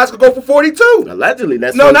 My guys could go for 40 too. Allegedly,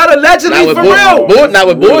 that's No, not allegedly, for real. Not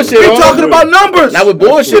with bullshit. We on talking them. about numbers. Not with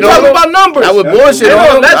bullshit. We talking on them. about numbers. Not with bullshit. No, on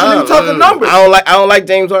them. allegedly, we talking numbers. I don't like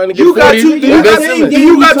James Harden to get You got 40. 2. You got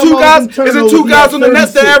Simmons. 2 guys. Is it 2 guys on the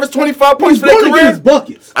Nets that average 25 points for their career?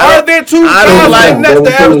 Buckets. Are there 2 I don't guys on like- the Nets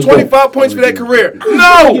that average 25 points for their career?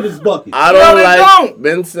 No. Get his buckets. I No, don't they like don't.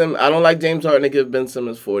 Ben Simmons. I don't like James Harden to give Ben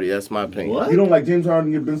Simmons 40. That's my opinion. What? You don't like James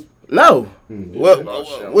Harden? You've been. No.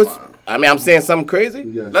 What's I mean, I'm saying something crazy.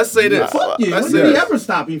 Let's say this. Fuck you. Let's When say did he this. ever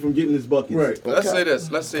stop you from getting his buckets? Right. Let's say this.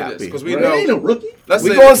 Because we He know. ain't a rookie. Let's We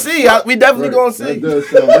say gonna this. see. We definitely gonna see.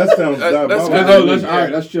 That sounds Let's diabolical. go. All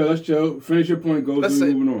right, let's chill. Finish your point. Go. Let's say,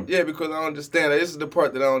 Moving on. yeah, because I don't understand. This is the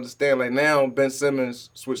part that I don't understand. Like now, Ben Simmons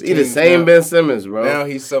switched He the teams same now. Ben Simmons, bro. Now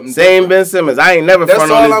he's something Same different. Ben Simmons. I ain't never That's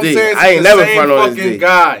front all on I'm his D. saying. I ain't He's never the same front on his fucking D.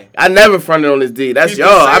 guy. I never fronted on his D. That's He's the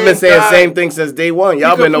y'all. I've been same saying guy. same thing since day one.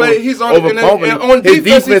 Y'all He been can play- he's on- over and pumping. on His defense,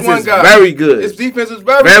 he's defense one is guy. very good. His defense is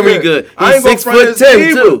very good. I He's ain't gonna front his 6'10"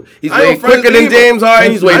 either. too. He's I ain't way gonna front quicker his than either. James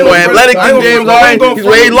Harden. He's way I ain't more gonna front- athletic I than ain't James gonna- I ain't Harden. gonna He's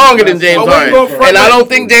front way his- longer than James But we ain't Harden. gonna front And I his- don't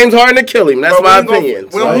think James Harden to kill him. That's But we my ain't gonna- opinion.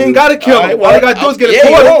 We don't even gotta kill him. All they gotta do is get a Yeah, he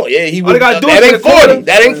quarter. won't. Yeah, he All they gotta do is That get a ain't 40. quarter.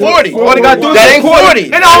 That ain't 40. All they gotta do is That get a ain't quarter. 40.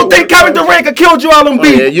 And I don't think Kevin Durant could kill Joel Oh,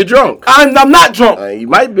 Embiid. yeah, you drunk. I'm not drunk. You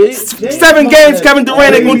might be. 7 games, Kevin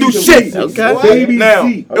Durant ain't gonna do shit. Okay. Baby Now,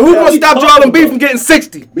 C. and who gonna stop Joel Embiid from getting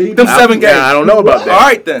 60? Them 7 games. I don't know about that. All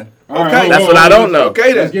right then. All right, Okay. That's what I don't know.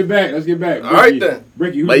 Okay Let's then. get back. All right then.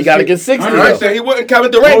 Ricky, But you gotta get 60. All right then. He wouldn't.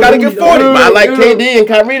 Kevin Durant gotta get 40. But I like KD and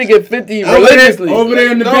Kyrie to get 50 religiously. Over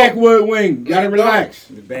there in the No. backwood wing. Gotta relax.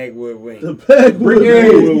 The Bagwood wing. The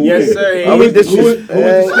backwood. Yes, sir. Are we Who is the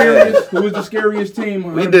disrespecting? scariest? Who is the scariest team?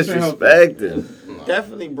 We 100% healthy? disrespecting.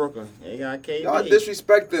 Definitely Brooklyn. They got KD. Y'all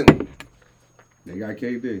disrespecting. They got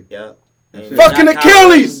KD. Yeah. And Fucking got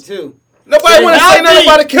Achilles. Kyrie, too. Nobody want to say nothing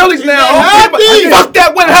about Achilles now. Fuck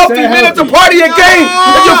that with healthy, man. It's a part of your game.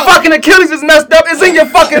 If your fucking Achilles is messed up, it's in your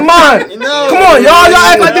fucking mind. Come on, y'all. Y'all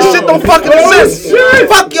act like this shit don't fucking exist.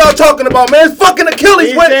 Fuck y'all talking about, man. His fucking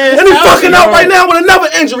Achilles went, and he's fucking out right now with another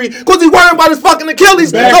injury because he's worried about his fucking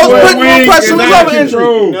Achilles. So it's putting more pressure on his other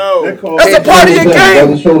injury. No. That's a part of your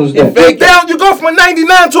game. Shoulders You fake down, you go from a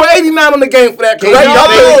 99 to an 89 on the game for that. Correct? Y'all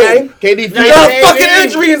play the game. KD Y'all fucking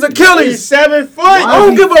injury is He's Achilles. 7 foot. I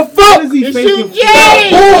don't give a fuck. He faking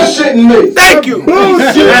bullshitting me. Thank you.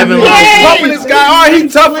 Pumping this guy. All right, he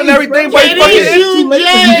tough and everything, but he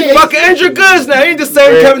fucking injured goods now. He ain't just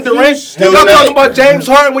saying Kevin Durant. Y'all talking about James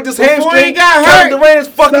Harden with this hamstring. he got Kevin hurt, Durant is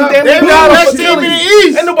fucking damn they near were down the on best team in the Achilles.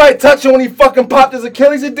 East. Ain't nobody touching when he fucking popped his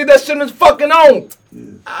Achilles. He did that shit on his fucking own.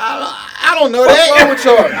 I don't know What's wrong that. with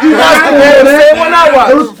y'all? You watch the damn same one I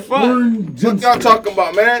watch. Fuck. What y'all talking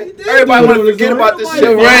about, man? Everybody want to forget about this shit.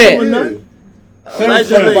 Durant.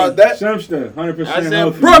 Allegedly. About that. Samster, 100% I said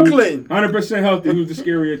healthy. Brooklyn. 100% healthy. Who's the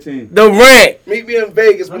scarier team? Durant. Meet me in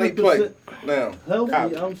Vegas when they play. Now. healthy.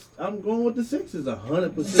 I'm going with the Sixers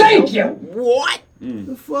 100%. Thank you. What?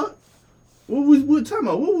 The fuck? What talking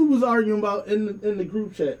about? What we was arguing about in the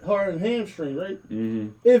group chat? Harden hamstring, right? Mm-hmm.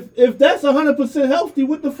 If that's 100% healthy,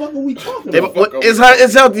 what the fuck are we talking about?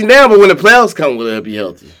 It's healthy now, but when the playoffs come, will it be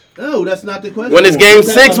healthy? No, that's not the question. When it's game If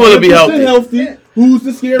that's 6, will it be 100% healthy? Who's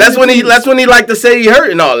the scariest? That's when he like to say he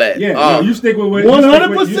hurt and all that. Yeah, no, you stick with what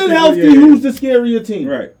 100% healthy. Who's the scarier team?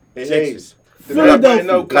 Right. Sixers. Philadelphia.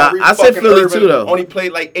 Know Nah, Kyrie I said fucking Philly Irving too, though. Only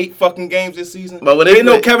played like 8 fucking games this season. But when they ain't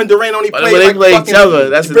no play- Kevin Durant only But played when they like play fucking each other,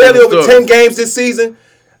 that's a barely different over story. 10 games this season.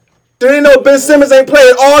 There ain't no Ben Simmons ain't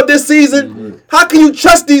played all this season. How can you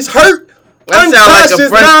trust these hurt, That sound like a unconscious,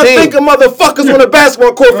 fresh non-thinking motherfuckers on the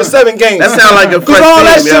basketball court for 7 games? That sound like a Because fresh all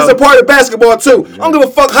that team, shit's yo. a part of basketball too. I don't give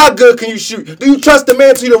a fuck how good can you shoot. Do you trust the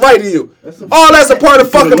man to the right of you? All that's a part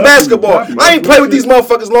of fucking basketball. I ain't played with these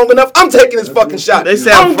motherfuckers long enough. I'm taking this fucking shot. They I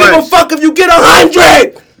sound don't give a fresh. fuck if you get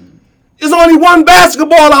 100. There's only one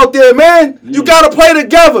basketball out there, man. You gotta play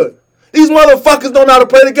together. These motherfuckers don't know how to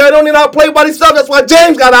play together. They don't even know how to play by themselves. That's why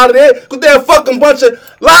James got out of there, because they're a fucking bunch of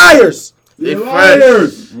liars. They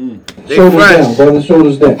Liars. fresh. They Shoulders down, fresh. brother.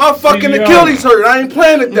 Shoulders down. My fucking CEO. Achilles hurt. I ain't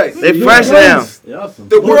playing today. They fresh now.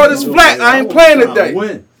 The world is flat. I ain't playing today.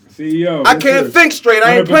 Win. CEO. I can't think straight.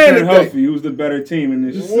 I ain't playing 100% today. healthy. Who's the better team in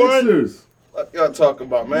The this? Sixers. What y'all talking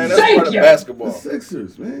about, man? That's part of basketball. The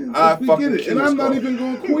Sixers, man. I We fucking get it. kill And this I'm not call. even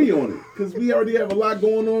going to quit on it because we already have a lot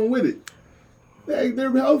going on with it.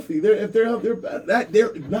 They're healthy. If they're healthy,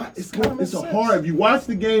 they're not. It's a hard. If you watch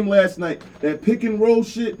the game last night, that pick and roll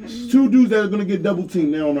shit, 2 dudes that are going to get double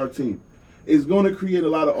teamed now on our team. It's going to create a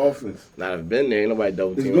lot of offense. Not have been there. Ain't nobody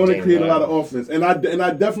double It's team. going to create a lot of offense. And I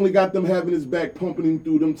definitely got them having his back, pumping him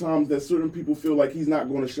through them times that certain people feel like he's not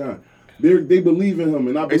going to shine. They believe in him,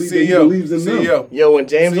 and I believe that he believes in them. Yo, when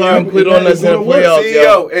James CEO, Harden quit on us in the playoffs, CEO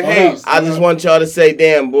yo, and Hayes. I just want y'all to say,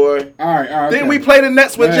 damn, boy. All right. Didn't we play the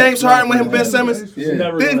Nets with James Harden with him, Ben Simmons?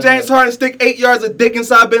 Yeah. Didn't James Harden stick 8 yards of dick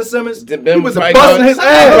inside Ben Simmons? Ben He was probably busting gonna- his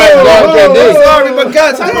probably gonna ass. KD. Sorry, but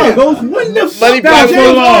goddamn. When the But he fuck probably has James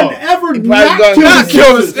full on. Harden ever He probably not gonna- killed Not his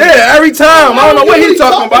kill us. sister? Yeah, every time. I don't know what he's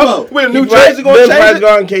talking about. With New Jersey gonna change Ben it.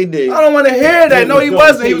 guarding KD. I don't want to hear that. No, he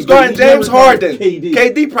wasn't. He was guarding He never James guarded Harden. KD.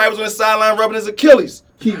 KD probably was on the sideline rubbing his Achilles.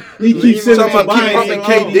 He keeps sending Talking about keep pumping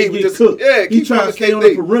KD. He trying to stay on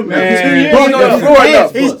the perimeter.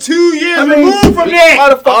 He's 2 years removed from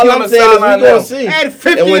that. All I'm saying is we gonna see.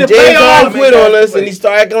 And when James Harden quit on us and he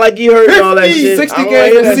start acting like he hurt and all that shit, 60 I don't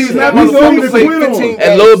games wanna in the hear season. that That shit. motherfucker played 15 games.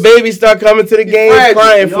 And little baby start coming to the game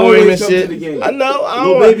crying He for him and always come to the shit. game. I know. I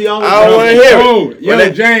Lil don't Baby always want to hear Oh, it. yo,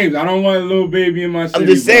 James, I don't want a little baby in my city. I'm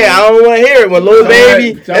just saying, bro. I don't want to hear it when little baby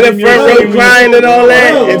in the front row crying and all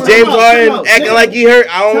that, and James Harden acting like he hurt.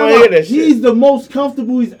 I don't want to hear that shit. He's the most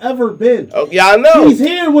comfortable he's ever been. Oh, y'all know. He's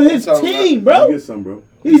here with his team, bro. Get some, bro.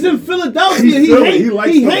 He's in Philadelphia. He's Philly. He He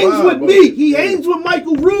likes hangs the vibe, with bro. me. He hangs with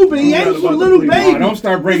Michael Rubin. He hangs with Little Baby. Don't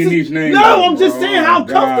start breaking these names. No, I'm just saying how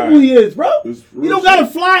comfortable he is, bro. You don't gotta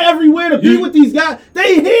fly everywhere to be with these guys.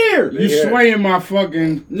 They here. You swaying my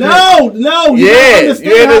fucking. No. You gotta understand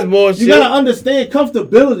you hear this bullshit. You gotta understand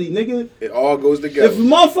comfortability, nigga. It all goes together. If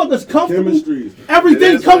motherfuckers comfortable, Chemistry.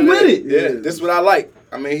 everything come with it. Yeah, this is what I like.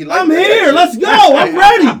 I mean, he likes I'm here. Let's go. I'm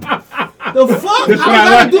ready. The fuck? I don't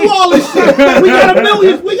gotta do all this shit. We got a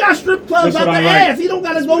million. We got strip clubs That's out what the I like. ass. He don't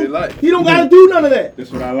gotta what he go. like. He don't gotta do none of that.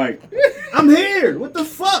 That's what I like. I'm here. What the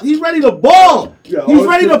fuck? He's ready to ball. Yeah, He's all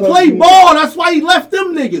ready to strip clubs play do- ball. That's why he left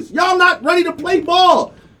them niggas. Y'all not ready to play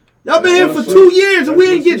ball. Y'all been here for Talk 2 years and we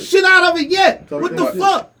ain't that get shit out of it yet. Talk What the that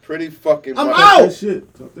fuck? Pretty fucking. I'm rough. out. That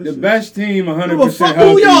shit. Talk that The shit. best team, Give a 100% fuck who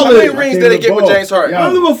healthy. y'all How many is. rings came did they to get with ball. James Harden? I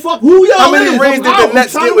don't give a fuck who y'all How many is. rings I'm did out. the I'm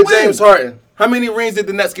Nets trying get to with win. James Harden? How many rings did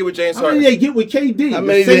the Nets get with James How many Harden? they get with KD? How The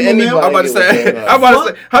many did single anybody man? I'm about to get with say. James I'm about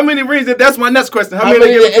to say. How many rings did? That's my next question. How How many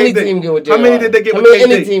many did did they any get team with get with KD? How many James did they get How with many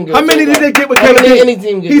any team KD? get How with many James did they get with How many any KD?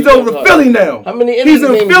 team get He's with over James to Philly now. How many any He's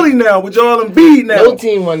team in Philly now with Joel Embiid now. No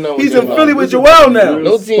team won none with He's James in Harden. Philly with Joel now.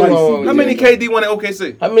 No team won with How many James Harden. KD won at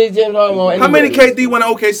OKC? How many James Harden won? How many anywhere? KD won at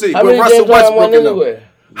OKC How with many Russell James Harden won Westbrook and them? anywhere?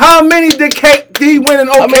 How many did KD win in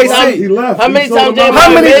How many times- He OKC? left. How He many sold times him James out.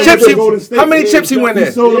 How many Harden chips went he? Golden State. How many chips he win He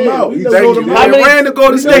there? sold him out. He Thank sold you. him How out. many- Ran to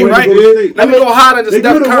Golden State, went to right? Golden State. Let me go harder than They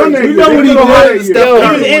Steph could've won Curry. that We year. know They what he could've won did. that year. Steph He was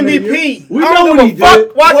Curry. MVP. I We know don't what give he a fuck. did.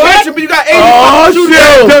 Why can't you? But you got 80 Oh, shooters.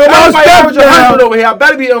 shit. Everybody Steph average 100 over here. I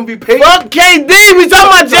better be MVP. Fuck KD. We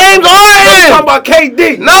talking about James I'm talking Harden. about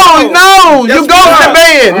KD. No. Yes, You we go are. to the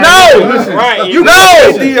man. Listen. Right. You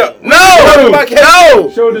KD know. up.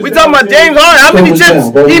 No. Show this We down, talking about James Harden. How many chips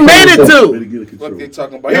he made it Way to? to get a control. What they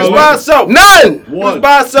talking about? Yo, He was listen. by himself. None. He was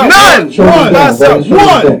by himself. None. He was by himself.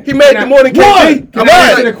 One. He made the more than KD. Can I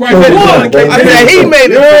answer the question? I said he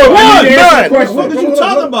made it. Answer the None. What question. are you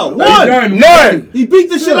talking about? He's One. done. None. He beat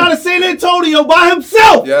the shit out of San Antonio by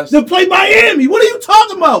himself Yes. to play Miami. What are you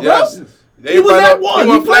talking about, bro? Yes. He was at one.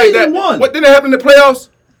 He played in one. What didn't happen in the playoffs?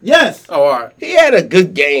 Yes. Oh, all right. He had a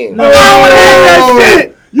good game. No. That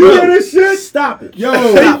shit. You hear this shit? Stop it. Yo.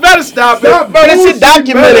 You better stop it. Bro, this shit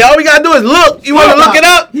documented. All we gotta do is look. You wanna look it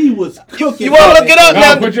up? He was cooking. You wanna look it up No,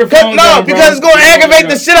 now? put your phone No, down, bro. because it's gonna Put your phone aggravate down.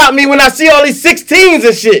 the shit out of me when I see all these 16s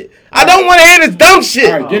and shit. I don't wanna hear this dumb shit.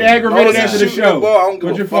 All right, get aggravated after the shooting the show. ball, I don't give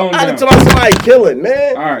Put a your fuck. phone I down. talking about somebody killing,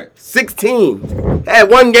 man. All right. 16. Had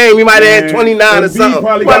one game, he might have had Man, 29 or Embiid something.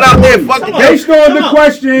 probably Went got out there 40. fucking. Based on the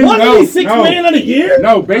question, Wasn't no, he sixth man of the year?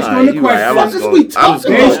 no. Based on the question, What is we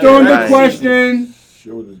talking based about? on the question,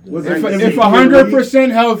 Was if it if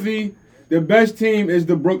 100% healthy, the best team is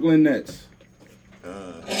the Brooklyn Nets.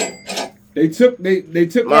 They took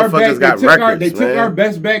our Motherfuckers back. got records, They took man. our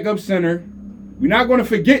best backup center. We're not going to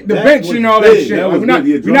forget the That bench was and all that big. shit. That Like, was we're not,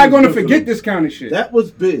 big. Yeah, we're not going to Drummond's good for forget them. this kind of shit. That was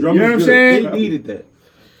big. You know what I'm Drummond's saying? They needed that.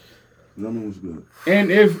 Drummond was good.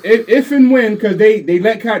 And if and when, because they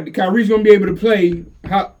let Kyrie's going to be able to play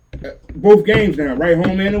both games now, right?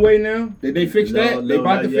 Home and away now. Did they fix that? They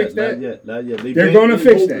about to fix that? Not yet. They're gonna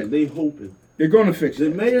fix that. They hoping. They're going to fix The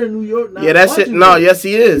it. mayor of New York. Not Yeah, that shit. watching No, that. yes,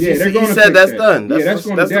 he is. Yeah, He they're said- gonna he fix said that's that. done. Yeah, That's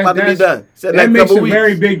gonna- that's about to be done. He said That next makes couple a weeks.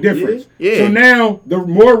 very big difference. Yeah. So now the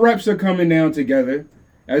more reps are coming down together,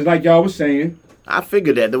 as like y'all was saying. I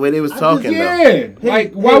figured that the way they was talking though. Yeah.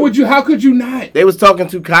 Like, why would you? How could you not? They was talking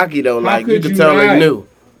too cocky though. Like you could could you tell not? they knew.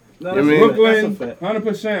 No, You mean? Brooklyn, that's a fact.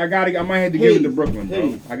 100%. I might have to give it to Brooklyn,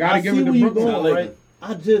 bro. I gotta give see it to where you Brooklyn. going, right?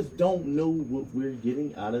 I just don't know what we're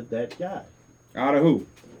getting out of that guy. Out of who?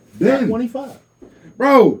 Ben. 25.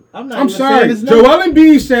 Bro, I'm not I'm even sorry. saying his Joel number.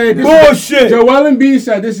 Embiid said this. Bullshit. Joel Embiid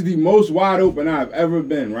said this is the most wide open I've ever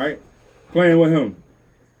been, right? Playing with him.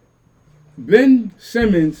 Ben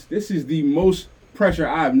Simmons, this is the most pressure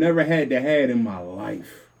I've never had to have in my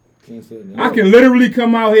life. I can literally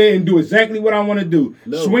come out here and do exactly what I want to do.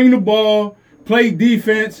 No. Swing the ball, play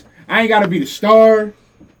defense. I ain't got to be the star.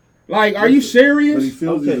 Like, are you But he serious?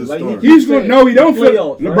 feels Okay, he's a like star. He's going no, he don't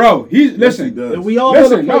feel. Playoffs, right? Bro, he's Yes, listen. he does. And we all know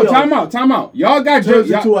Listen, the no, playoffs time out. Y'all got turns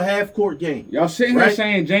y'all, into a half court game. y'all sitting here right?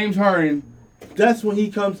 saying James Harden. That's when he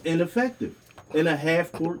comes ineffective in a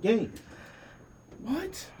half court game.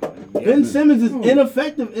 What? Ben Simmons is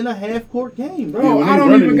ineffective in a half-court game, bro. Bro, I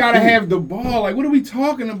don't even gotta have the ball. Like, what are we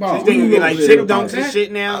talking about? This nigga get like chip dunks and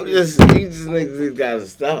shit now. You just niggas gotta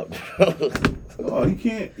stop, bro. Oh, he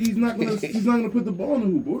can't. He's not gonna put the ball in the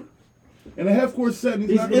hoop, boy. In a half court setting,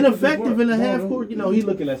 He's ineffective in a half court. You know, he's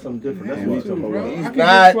looking at something different. That's what he's talking about. He's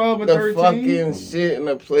not the fucking shit in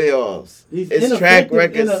the playoffs. His track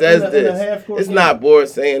record says this. It's not Board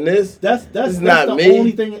saying this. That's not the me.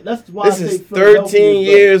 only thing. That's why this is 13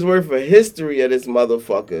 years worth of history of this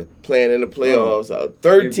motherfucker playing in the playoffs.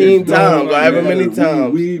 13 times, however many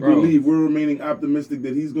times. We believe we're remaining optimistic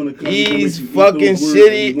that he's gonna come. He's fucking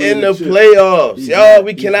shitty in the playoffs, y'all.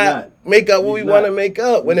 We cannot make up what we want to make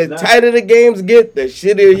up. When the tighter the games get, the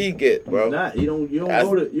shittier he get, bro. He's not. You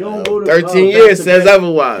don't go to 13 years says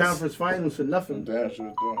otherwise. Conference finals for nothing.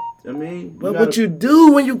 I mean, but what you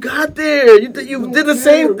do when you got there? You did the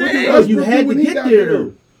same thing. You had to get there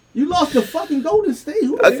though. You lost to fucking Golden State.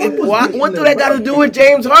 What do that got to do with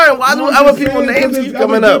James Harden? Why do other people's names keep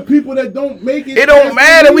coming up? People that don't make it. It don't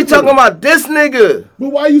matter. We talking about this nigga. But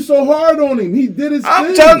why you so hard on him? He did his thing.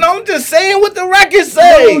 I'm just saying what the records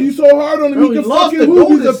say. No, you so hard on him. He can fucking hoop.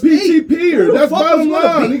 He's a PTP'er. That's bottom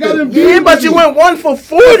line. He got him. Yeah, but you went 1 for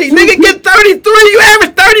 40. Nigga get 33. You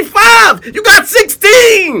averaged 35. You got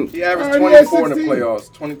 16. He averaged 24 in the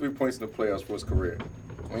playoffs. 23 points in the playoffs for his career.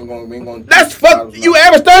 We ain't gonna That's fuck. You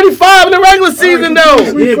averaged 35 in the regular season, though.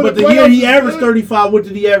 Yeah, but the year he averaged 35, what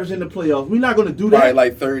did he average in the playoffs? We're not gonna do that. Probably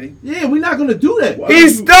like 30. Yeah, we're not gonna do that. He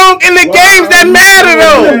stunk in the games that matter,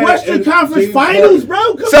 though. Western Conference Finals,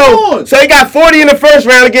 bro. Come on. So he got 40 in the first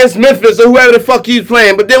round against Memphis or whoever the fuck he's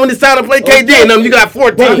playing. But then when it's time to play KD and them, you got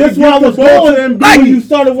 14. But that's why I was going. Like, you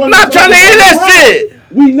started I'm not trying to hear that shit.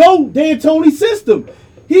 We know D'Antoni's system.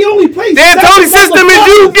 He only plays. D'Antoni's system is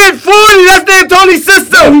you get 40. That's D'Antoni's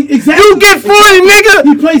system. Exactly. You get 40, nigga.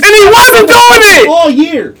 He plays and he wasn't doing it all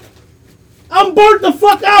year. I'm burnt the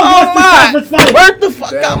fuck out. Oh my! Burnt the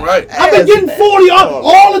fuck out. Right. I've been getting 40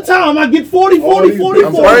 all the time. I get 40, 40, 40,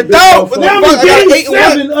 40. Burnt out. But now I'm getting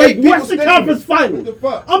 7 of Western Conference Finals.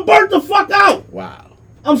 I'm burnt the fuck out. Wow.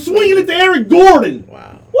 I'm swinging it to Eric Gordon.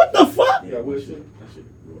 Wow. What the fuck?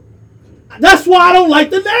 That's why I don't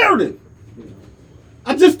like the narrative.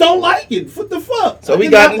 I just don't like it. What the fuck? So we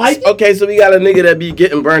got so we got a nigga that be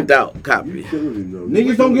getting burnt out. Copy.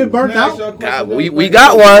 Niggas don't get burnt out. God, we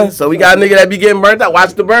got one. So we got a nigga that be getting burnt out.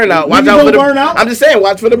 Watch the burnout. Watch out for the burnout. I'm just saying,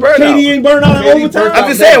 watch for the burnout. KD ain't burnt out in overtime. I'm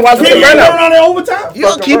just saying, watch for the burnout. Burnt out in overtime. You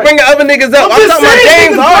don't keep bringing other niggas up. I'm talking about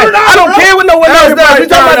James Harden. I don't care what no one else does. We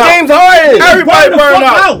talking about James Harden. Everybody burn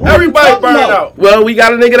out. Everybody burn out. Well, we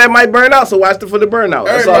got a nigga that might burn out, so watch for the burnout.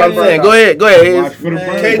 That's all I'm saying. Go ahead. Watch for the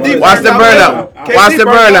burnout. Watch the burnout. Watch the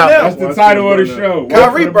burnout. That's the title of the show.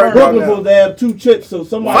 Kyrie burned out. Brooklyn will have 2 chips, so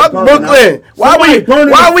somebody. Fuck Brooklyn. Why we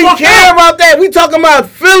care about that? We talking about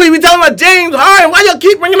Philly. We talking about James Harden. Why y'all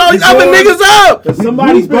keep bringing all these other niggas up?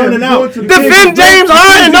 Somebody's burning out. Defend James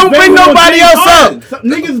Harden. Don't bring nobody else up.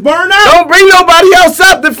 Niggas burn out. Don't bring nobody else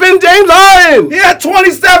up. Defend James Harden. He had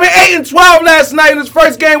 27, 8, and 12 last night in his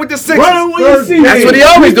first game with the Sixers. That's what he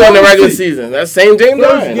always do in the regular season. That's same James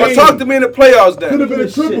Harden. Well, talk to me in the playoffs then. Could have been a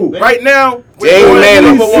triple. Right now, James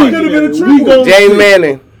Manning. Could have been a triple. James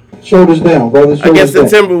Manning. Shoulders down, brother. Against the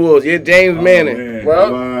Timberwolves. Yeah, James Manning.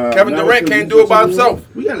 well, Kevin Durant can't do it by himself.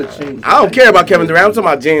 We gotta change. I don't care about Kevin Durant. I'm talking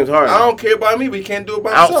about James Harden. I don't care about me, but he can't do it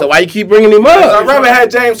by himself. So why you keep bringing him up? I'd rather have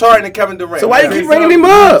James Harden than Kevin Durant. So why you keep bringing him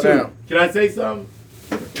up? Can I say something?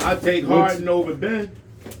 I take Harden over Ben.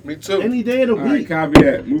 Me too. Any day of the All right, week. copy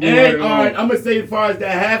that. Moving right And all along. right, I'm gonna say as far as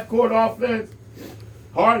that half court offense,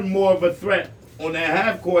 Harden more of a threat on that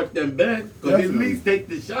half court than Ben, because he at least take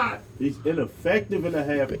the shot. He's ineffective in the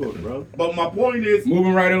half court, bro. But my point is,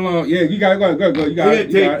 Moving right along. Yeah, you got to go. You got Yeah,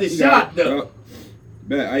 take the shot, though.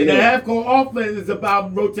 Bet. and the half court offense is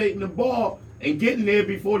about rotating the ball and getting there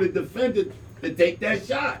before the defender to take that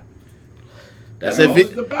shot. That's all if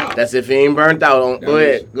it's he. about. That's if he ain't burnt out. On. Go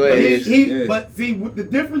ahead. Go But, ahead. Yeah. but see, what the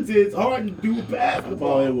difference is, Harden do pass the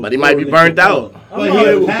ball. But he might be burnt out. But he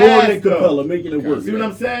he was passed, born in though. Capella, making it work. See what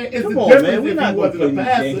I'm saying? It's Come the on, difference man. We're if not he gonna wasn't play a these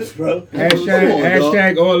passer. games, bro.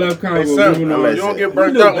 Hashtag all left Hey, convo. son, Moving you on. don't get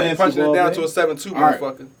burnt know out when you're punching it basketball, down man. to a 7-2, All right.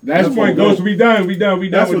 motherfucker. Last point goes. We done. We done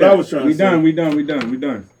That's with what that. I was trying to say. We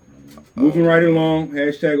done. Moving right along.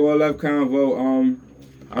 Hashtag all left convo.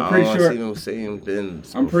 I'm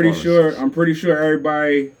pretty sure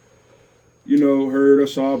everybody, heard or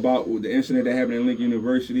saw about the incident that happened in Lincoln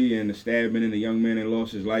University and the stabbing and the young man that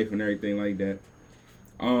lost his life and everything like that.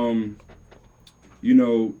 The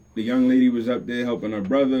young lady was up there helping her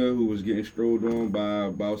brother who was getting strolled on by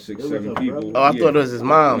about 6-7 people. Oh, I thought it was his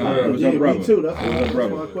mom. No, it was her brother. Me too. That's It was her my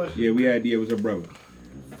brother. question. Yeah, it was her brother.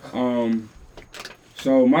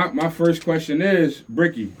 So my first question is,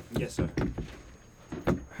 Bricky. Yes, sir.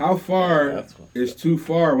 How far is too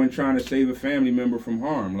far when trying to save a family member from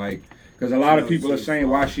harm? Like, because a lot of people are saying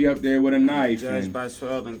why she up there with a knife Judged by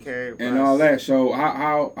 12 and carried by and all that. So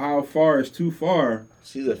how far is too far?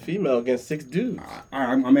 She's a female against 6 dudes.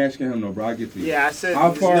 I'm asking him though, bro. I get to you. Yeah, I said.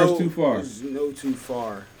 How far is too far? There's no too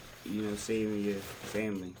far. You know, saving your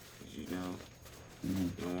family. 'Cause, you know, you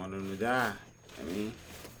don't want them to die. I mean,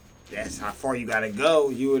 that's how far you gotta go.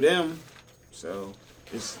 You or them. So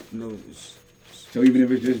it's no. So even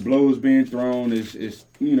if it's just blows being thrown, it's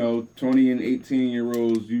 20 and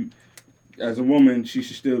 18-year-olds. You, as a woman, she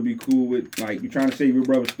should still be cool with, like, you trying to save your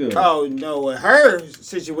brother still. Oh no, with her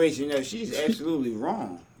situation, no, she's absolutely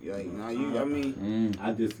wrong. Like, no, I mean,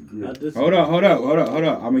 I disagree. Hold up.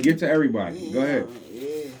 I'm gonna get to everybody. Yeah, Go ahead.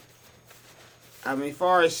 Yeah. I mean,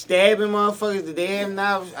 far as stabbing motherfuckers, the damn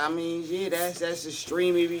knives. I mean, yeah, that's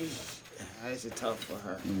extreme. Maybe that's tough for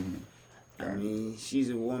her. I mean, she's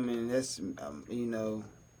a woman. That's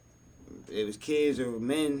it was kids or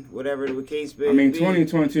men, whatever the case be. I mean, 20 and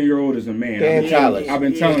 22-year-old is a man. I've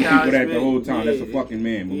been telling people that the whole time. That's a fucking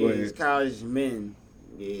man. But go ahead. It's college men.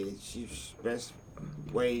 Yeah, she's best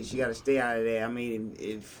way. She got to stay out of there. I mean,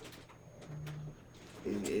 if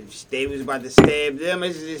they was about to stab them,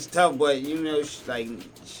 it's tough. But she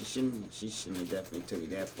shouldn't have definitely took it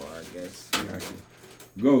that far, I guess.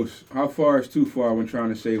 Ghost, how far is too far when trying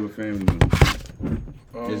to save a family member?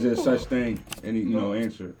 Is there such thing? Any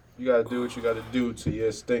answer? You gotta do what you gotta do to your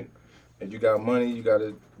instinct. If you got money, you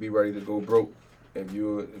gotta be ready to go broke. If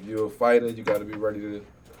you're a fighter, you gotta be ready to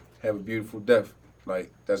have a beautiful death.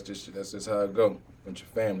 Like that's just how it go with your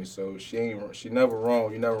family. So she never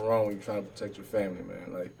wrong. You're never wrong when you're trying to protect your family,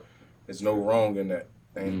 man. Like there's no wrong in that.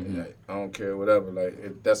 And I don't care whatever. Like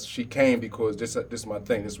she came because this is my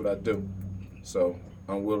thing. This is what I do. So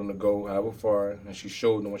I'm willing to go however far, and she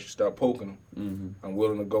showed them when she started poking them. I'm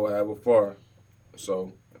willing to go however far.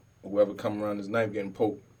 So whoever come around this knife getting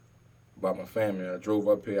poked by my family, I drove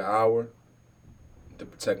up here an hour to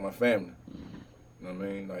protect my family. You know what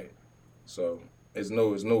I mean? Like, so it's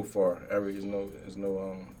no far. It's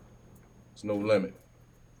no limit.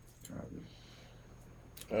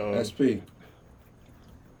 SP.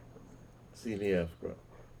 CDF, bro.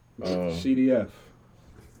 CDF.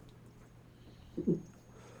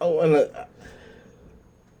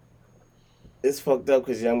 It's fucked up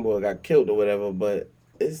because young boy got killed or whatever, but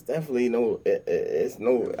it's definitely it's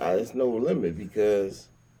no limit because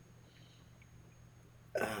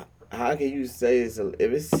how can you say if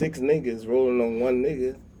it's 6 niggas rolling on one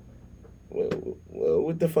nigga? Well,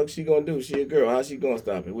 what the fuck she gonna do? She a girl. How she gonna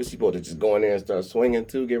stop it? What she supposed to just go in there and start swinging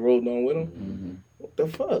too? Get rolled on with him? What the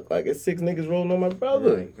fuck? Like it's 6 niggas rolling on my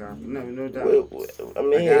brother. No doubt. I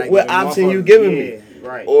mean, what option you giving me?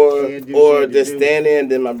 Right. Or just stand there and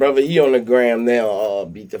then my brother he on the gram now,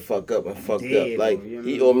 beat the fuck up and fucked up. Like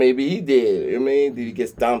or maybe he did. You know what I mean? Did he get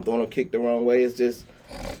stomped on or kicked the wrong way? It's just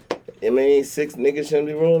 6 niggas shouldn't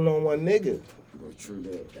be rolling on one nigga.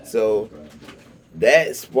 So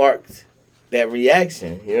that sparked that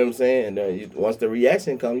reaction, you know what I'm saying? And once the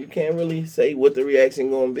reaction comes, you can't really say what the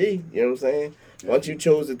reaction gonna be. You know what I'm saying? Once you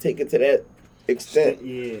chose to take it to that extent,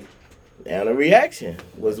 now the reaction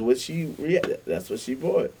was what she reacted. That's what she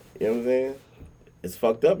brought. You know what I'm saying? It's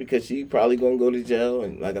fucked up because she probably gonna go to jail,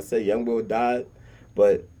 and like I said, young boy died,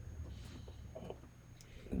 but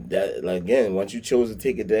that again, once you chose to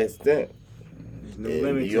take it to that extent, no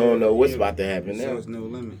limit. You don't know what's about to happen now. There's no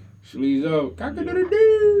limit. Shleezo, right.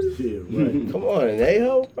 Come on,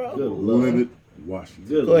 hey-ho, bro. Good limit.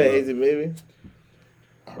 Washington. Go ahead, Hazy, baby.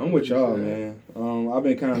 I'm with y'all, man. I've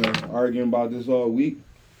been kind of arguing about this all week,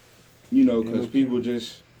 because people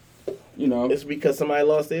just, It's because somebody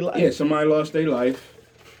lost their life. Yeah, somebody lost their life.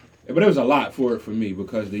 But it was a lot for it for me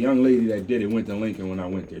because the young lady that did it went to Lincoln when I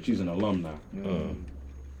went there. She's an alumni.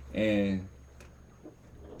 And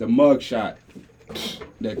the mug shot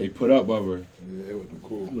that they put up of her. Yeah, it wasn't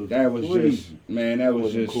cool. That was just, man, that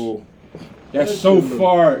was just cool. That's so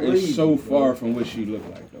far, it's so far from what she looked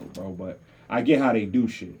like, though, bro. But I get how they do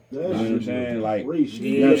shit. You know what I'm saying? Like,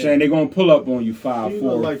 you know what I'm saying? They're going to pull up on you 4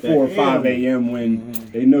 or 5 a.m. when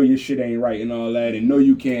they know your shit ain't right and all that, and know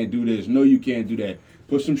you can't do this, know you can't do that.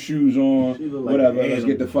 Put some shoes on, whatever, let's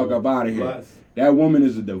get the fuck up out of here. That woman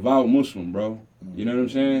is a devout Muslim, bro. You know what I'm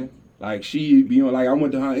saying? Like, she be on, like, I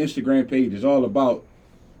went to her Instagram page. It's all about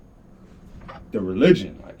the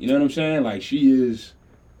religion. Like, you know what I'm saying? Like, she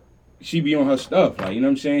be on her stuff. Like, you know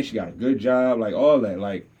what I'm saying? She got a good job, like, all that.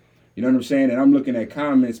 Like, you know what I'm saying? And I'm looking at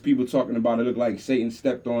comments, people talking about it look like Satan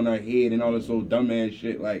stepped on her head and all this old dumbass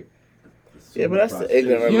shit. Like, Yeah, but that's the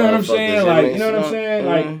ignorant. You know what I'm saying? motherfuckers, Like, you know what I'm saying?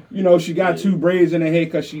 Like, Mhm. you know, she got 2 braids in her head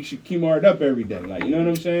because she chemoed up every day. Like, you know what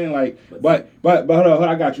I'm saying? Like, but hold on,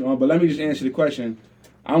 I got you on. But let me just answer the question.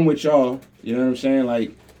 I'm with y'all. You know what I'm saying?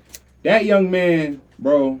 Like, that young man,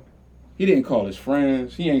 bro, he didn't call his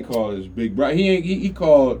friends. He ain't called his big brother. He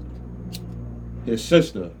called his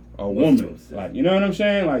sister, a woman. Like, you know what I'm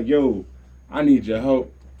saying? Like, yo, I need your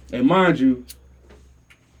help. And mind you,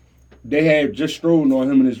 they had just strolled on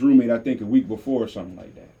him and his roommate, I think, a week before or something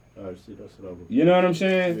like that. See, that's what I was. You know what I'm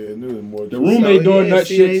saying? Yeah, more the roommate doing nut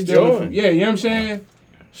see shit they still. doing. Yeah, you know what I'm saying?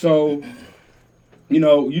 So, you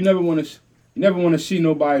know, you never want to see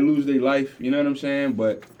nobody lose their life. You know what I'm saying?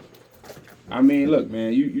 But I mean, look,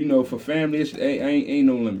 man, you know, for family, it's ain't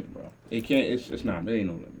no limit, bro. It can't. It's not. There ain't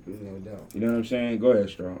no limit. You know what I'm saying? Go ahead,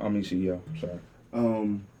 Strong. I mean, CEO. Sorry.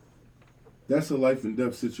 That's a life and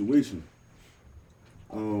death situation.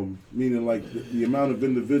 Meaning like the amount of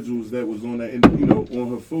individuals that was on that, you know, on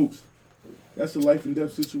her folks, that's a life and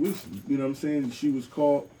death situation. You know what I'm saying? She was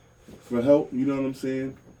called for help. You know what I'm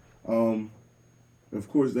saying? Of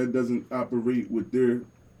course, that doesn't operate with their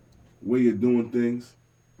way of doing things.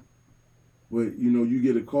 But you know, you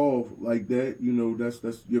get a call like that. You know, that's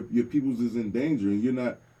your peoples is in danger, and you're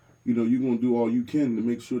not. You know, you're gonna do all you can to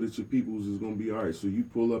make sure that your peoples is gonna be all right. So you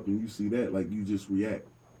pull up and you see that, like you just react.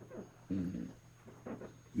 Mm-hmm.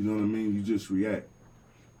 You know what I mean? You just react.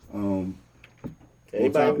 On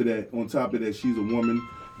top of that, she's a woman.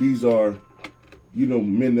 These are, you know,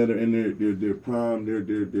 men that are in their prime.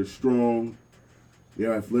 They're strong.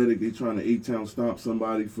 They're athletic. They're trying to 8-town stomp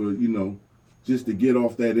somebody for, you know, just to get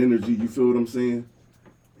off that energy. You feel what I'm saying?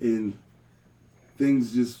 And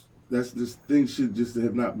things should just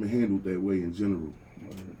have not been handled that way in general.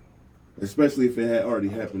 Especially if it had already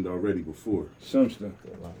happened already before. Some stuff.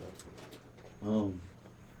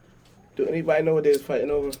 Do anybody know what they was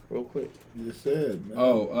fighting over, real quick? You said, man.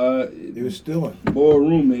 It was stealing. Boy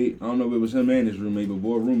roommate, I don't know if it was him and his roommate, but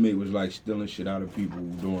boy roommate was like stealing shit out of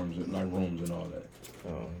people's dorms and like rooms and all that.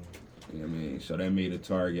 You know what I mean? So that made a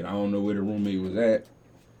target. I don't know where the roommate was at,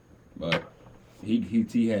 but he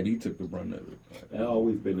took the brunt of it. That's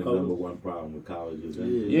always been the number one problem with colleges.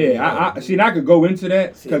 Yeah, I see. And I could go into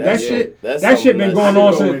that because that shit been going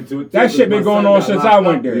on since I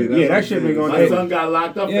went there. Yeah, that shit been going on. My son got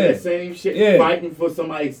locked up for that same shit, fighting for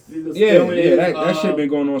somebody stealing. That shit been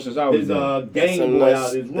going on since I was there. His Game Boy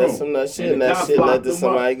out his room. That's some nut shit, and that shit led to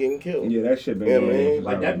somebody getting killed. Yeah, that shit been going on.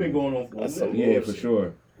 Like that been going on for a minute. Yeah, for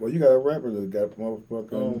sure. Well, you got a rapper that got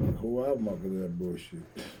motherfucking whole album up of that bullshit.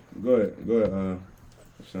 Go ahead.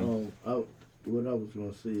 What I was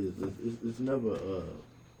gonna say is it's never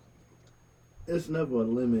a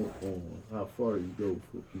limit on how far you go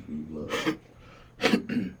for people you love.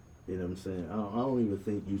 You know what I'm saying? I don't even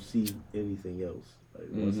think you see anything else. Like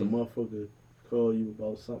once a motherfucker call you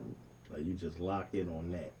about something, like you just lock in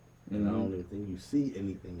on that. And I don't even think you see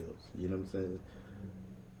anything else. You know what I'm saying?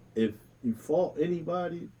 If you fault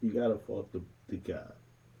anybody, you gotta fault the God.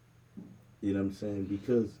 You know what I'm saying?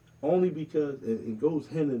 Because it goes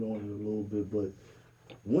hinted on it a little bit, but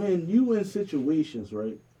when you in situations,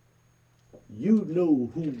 right, you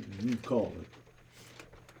know who you calling.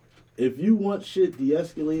 If you want shit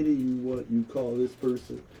de-escalated, you call this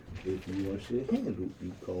person. If you want shit handled,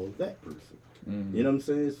 you call that person. Mm-hmm. You know what I'm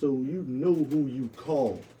saying? So you know who you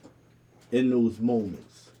call in those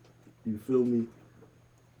moments. You feel me?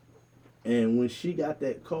 And when she got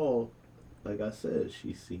that call, like I said,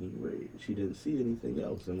 she seen Ray. She didn't see anything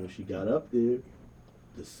else. And when she got up there,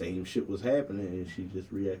 the same shit was happening and she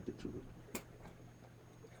just reacted to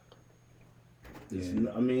it.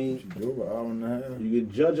 I mean, she drove an hour and a half. You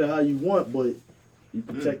can judge her how you want, but you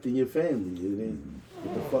protecting your family. It ain't,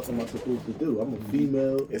 what the fuck am I supposed to do? I'm a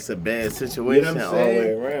female. It's a bad situation all the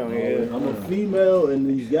way around. Yeah. I'm a female and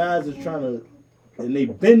these guys are trying to, and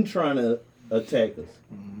they've been trying to attack us.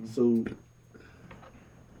 So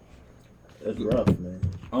that's rough, man.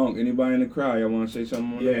 Anybody in the crowd, y'all want to say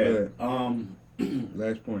something on that?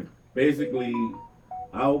 Last point. Basically,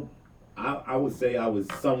 I would say I was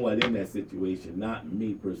somewhat in that situation. Not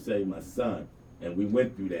me per se, my son. And we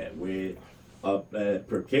went through that where up at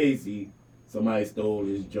Percasey, somebody stole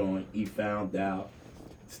his joint. He found out,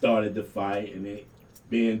 started the fight, and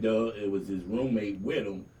being though it was his roommate with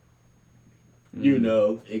him, you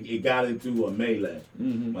know, it got into a melee.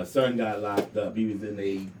 Mm-hmm. My son got locked up. He was in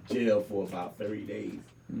a jail for about 30 days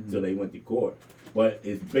until they went to court. But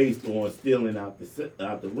it's based on stealing out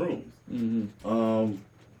the rooms. Mm-hmm.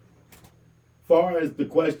 Far as the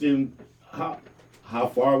question, how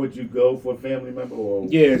far would you go for a family member? Or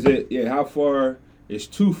how far is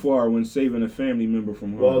too far when saving a family member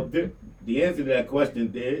from harm? Well, the answer to that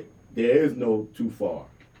question, there is no too far.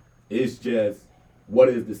 It's just what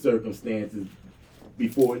is the circumstances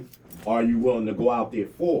before are you willing to go out there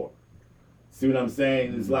for? See what I'm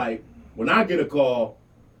saying? It's like when I get a call,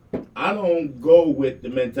 I don't go with the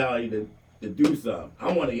mentality to do something.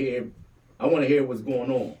 I want to hear what's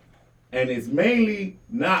going on. And it's mainly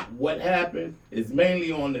not what happened. It's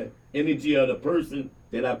mainly on the energy of the person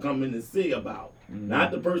that I come in to see about.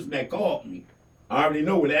 Not the person that called me. I already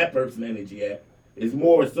know where that person energy at. It's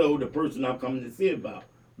more so the person I'm coming to see about.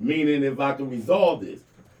 Meaning if I can resolve this.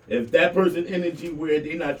 If that person energy where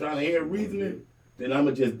they're not trying to hear reasoning, then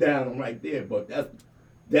I'ma just down them right there. But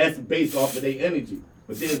that's based off of their energy.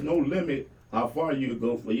 But there's no limit how far you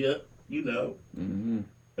go for you know.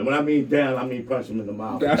 And when I mean down, I mean punch them in the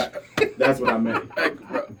mouth. That's what I meant.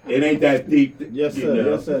 It ain't that deep. Yes, sir. You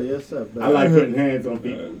know? Yes, sir. Yes, sir. Brother. I like putting hands on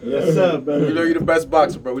people. Yes, sir, brother. You know you're the best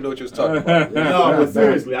boxer, bro. We know what you was talking about. No, but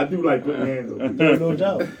seriously, I do like putting hands on people. No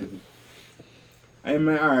doubt. Hey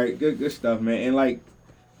man, all right, good stuff, man. And like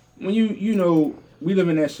when you know, we live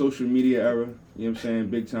in that social media era. You know what I'm saying?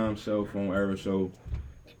 Big time cell phone era. So,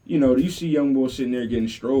 you know, you see young boys sitting there getting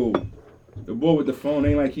strolled. The boy with the phone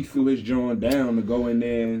ain't like he threw his joint down to go in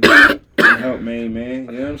there and help man. You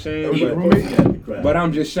know what I'm saying? But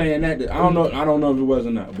I'm just saying that I don't know if it was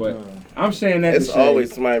or not. But I'm saying that It's to say,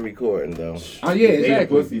 always somebody recording though. Oh yeah,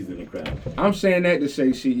 exactly. Pussies in the crowd. I'm saying that to say,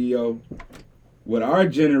 CEO, would our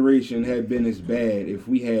generation have been as bad if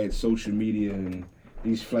we had social media and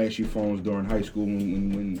these flashy phones during high school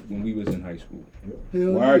when we was in high school?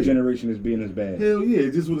 Hell Why our yeah. generation is being as bad? Hell yeah,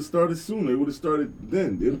 it just would have started sooner. It would have started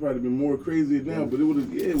then. It would have probably been more crazy now, but it would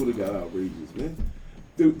have got outrageous, man.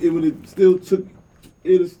 It would have still took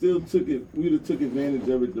it. We'd have took advantage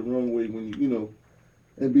of it the wrong way when you know,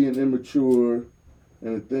 and being immature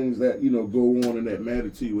and the things that go on and that matter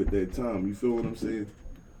to you at that time. You feel what I'm saying?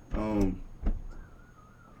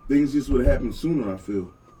 Things just would have happened sooner. I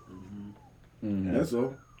feel. That's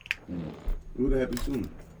all. It would have happened sooner.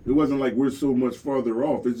 It wasn't like we're so much farther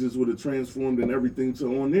off. It just would have transformed and everything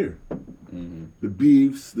to on there. The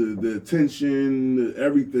beefs, the attention,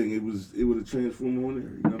 everything. It would have transformed on there.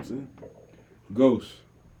 You know what I'm saying? Ghost.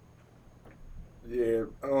 Yeah.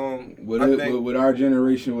 Would our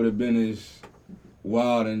generation would have been as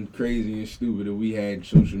wild and crazy and stupid if we had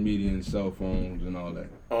social media and cell phones and all that?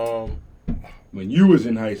 When you was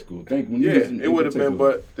in high school, It would have been.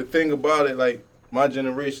 But the thing about it, like my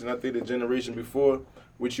generation, I think the generation before,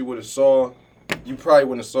 which you would have saw, you probably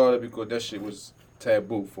wouldn't have saw it because that shit was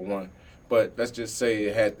taboo for one. But let's just say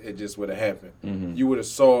it just would have happened. You would have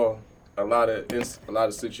saw a lot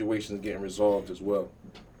of situations getting resolved as well.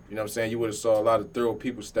 You know what I'm saying? You would have saw a lot of thorough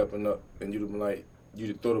people stepping up, and you'd have been like, you'd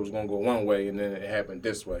have thought it was gonna go one way, and then it happened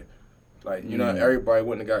this way. Like everybody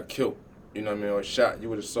wouldn't have got killed. You know what I mean? Or shot. You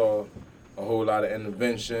would have saw a whole lot of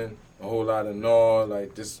intervention, a whole lot of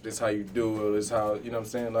like this how you do it, this how, you know what I'm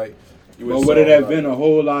saying? Like, you would. But would it have been a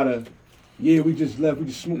whole lot of, we just left, we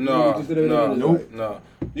just smoked, No.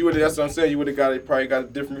 You would. That's what I'm saying. You would have probably got a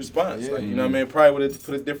different response. Yeah. Like, you know what I mean? Probably would have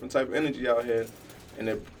put a different type of energy out here, and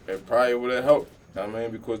it probably would have helped. You know what I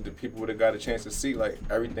mean? Because the people would have got a chance to see like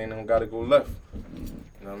everything don't got to go left.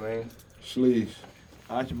 You know what I mean? Sleeves.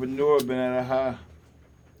 Entrepreneur been at a high.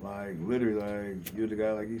 Like, literally, like, you're the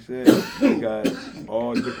guy, like he said, you got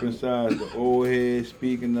all different sides. The old heads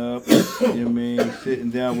speaking up, you know what I mean, sitting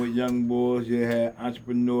down with young boys. You had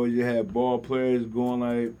entrepreneurs, you had ball players going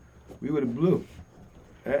like, we would have blew.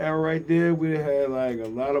 That era right there, we'd have had, like, a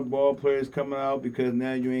lot of ball players coming out because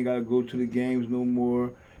now you ain't got to go to the games no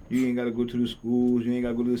more. You ain't got to go to the schools. You ain't got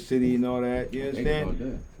to go to the city and all that. You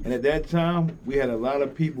understand? And at that time, we had a lot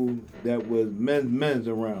of people that was men's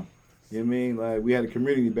around. You know what I mean? Like, we had a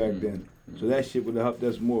community back then. So that shit would have helped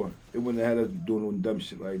us more. It wouldn't have had us doing no dumb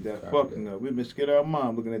shit like that. Fucking up. We've been scared out of our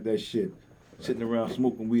mind looking at that shit. Sitting around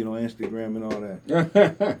smoking weed on Instagram and all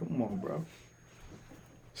that. Come on, bro.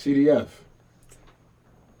 CDF.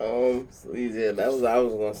 Yeah, that was I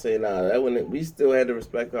was gonna say. That wouldn't. We still had to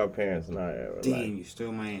respect our parents in our era. Damn, you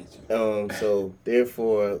stole my answer. So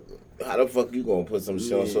therefore, how the fuck you gonna put some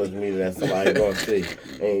shit on social media that somebody gonna see?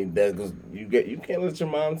 And that goes, you can't let your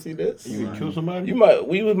mom see this. You would kill somebody?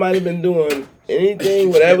 We might have been doing anything,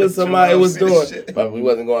 whatever somebody was doing, but we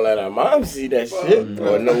wasn't gonna let our mom see that shit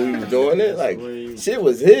or know we was doing it. Like, shit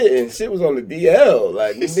was hidden, shit was on the DL.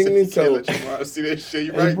 Like, so See that shit,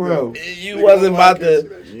 you right, bro. You wasn't about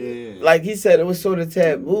to. Like he said, it was sort of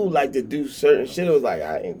taboo, like to do certain shit. It was like,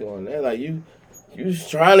 I ain't doing that. Like you was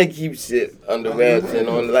trying to keep shit under wraps and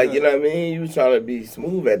on, like, you know what I mean? You was trying to be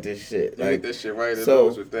smooth at this shit. You like hit that shit right in so,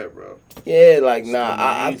 those with that, bro. Yeah, like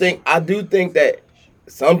I do think that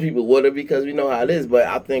some people would have, because we know how it is, but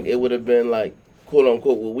I think it would have been like quote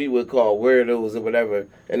unquote what we would call weirdos or whatever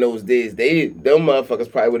in those days, them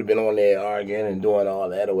motherfuckers probably would have been on there arguing and doing all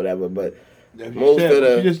that or whatever. But most of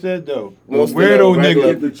the you just said though, most weirdo of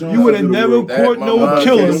the nigga, you would have never caught no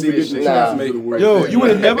killers. Nah. You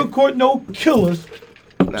would have never caught no killers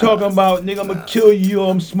talking about nigga, I'm gonna kill you.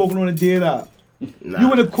 I'm smoking on a dead eye. You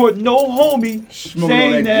would have caught no homie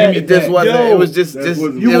saying that. It just wasn't. It was just it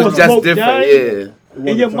was just different. Yeah.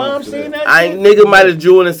 And your mom saying that? Nigga might have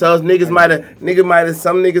jeweled themselves. Some niggas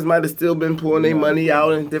might have still been pulling their money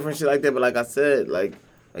out and different shit like that. But like I said, like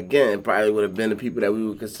again, it probably would have been the people that we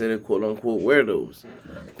would consider quote unquote weirdos,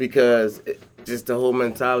 because just the whole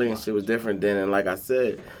mentality and shit was different then. And like I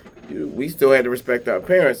said, we still had to respect our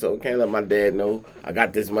parents. So can't let my dad know I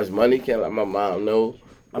got this much money. Can't let my mom know.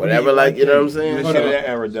 Whatever, like you know what I'm saying. You would have seen that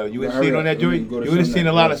era though. You would have seen on that joint. You would have seen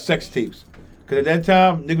a lot of sex tapes. Cause at that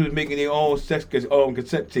time, niggas was making their own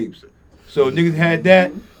cassette tapes. So niggas had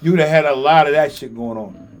that, you would have had a lot of that shit going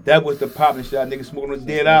on. That was the poppin' shit. Niggas smoking on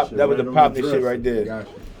dead out. That was the poppin' shit right there. Gotcha.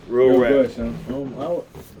 Real rap.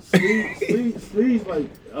 Sleeves like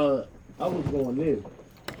I was going there.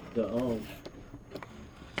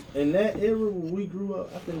 In that era when we grew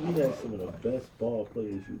up, I think we had some of the best ball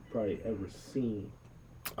players you've probably ever seen.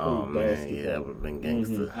 Oh man, yeah, that would have been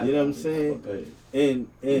gangster. Mm-hmm. You know what I'm saying? And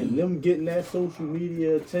them getting that social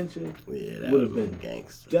media attention would have been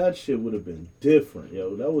gangster. That shit would have been different,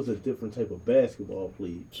 yo. That was a different type of basketball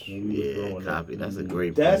play when we was growing up. That's a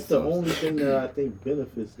great. That's the only thing that I think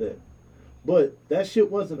benefits that. But that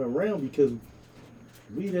shit wasn't around because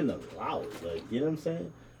we didn't allow it. Like, you know what I'm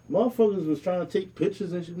saying? Motherfuckers was trying to take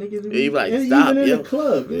pictures and shit. Niggas, even in the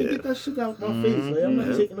club. Get that shit out my face. Like, I'm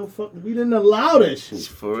not taking no fucking. We didn't allow that shit.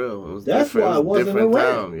 For real. It was That's why it wasn't different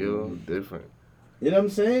around. Time, yo. Different. You know what I'm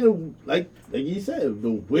saying? Like you said,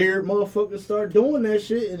 the weird motherfuckers start doing that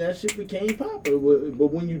shit, and that shit became popular. But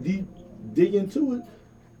when you dig into it,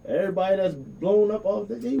 everybody that's blown up off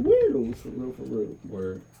that, they weirdos for real.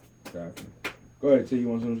 Word. Gotcha. Go ahead, T. You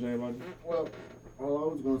want something to say about it? Well, all I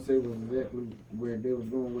was gonna say was exactly where they was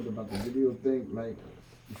going with about the video thing. Like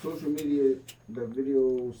social media, the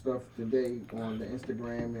video stuff today on the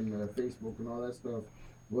Instagram and the Facebook and all that stuff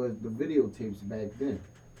was the videotapes back then.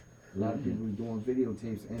 A lot of people was doing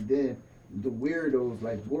videotapes, and then the weirdos,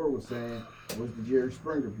 like Bor was saying, was the Jerry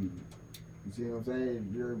Springer people. You see what I'm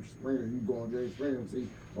saying? Jerry Springer, you go on Jerry Springer and see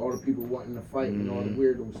all the people wanting to fight and all the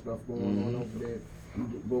weirdo stuff going on over there. You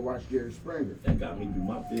go watch Jerry Springer. That got me through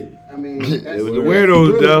my bid. I mean, that's it was the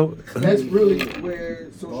weirdos though. That's really where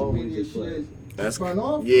social media shit is spun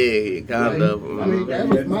off. Yeah, kind of. I mean, that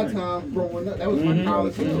was my time growing up. That was my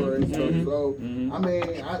college era and stuff. So, I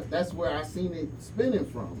mean, that's where I seen it spinning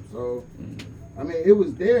from. So, I mean, it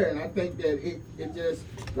was there, and I think that it just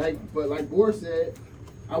but like Bor said,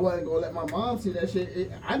 I wasn't gonna let my mom see that shit.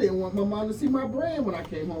 I didn't want my mom to see my brand when I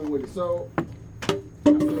came home with it. So, I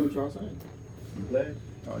feel what y'all saying. You glad?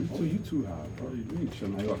 Oh, you too high, bro. You need to chill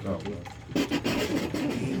the fuck out, bro.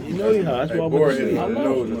 You know you high. That's why Boy, I'm you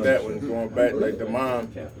know that was going back, like the mom.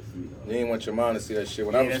 You didn't want your mom to see that shit.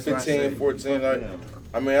 When I was 15, 14,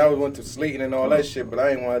 I mean, I went to Slayton and all that shit, but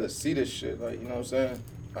I didn't want her to see this shit. Like, you know what I'm saying?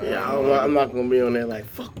 Yeah, I'm not gonna be on there like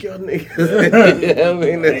fuck y'all niggas. You know what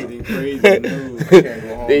I mean?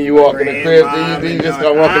 Then you walk in the crib. Then you just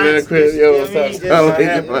start walking in the crib.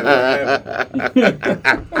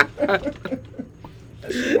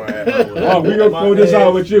 Oh, we gonna throw this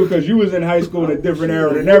out with you because you was in high school in a different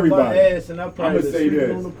era than everybody. I'm gonna say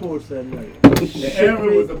this. On the porch that night. The era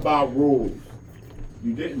was about rules.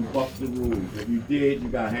 You didn't buck the rules. If you did, you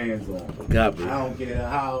got hands on. Copy. I don't care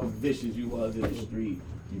how vicious you was in the street.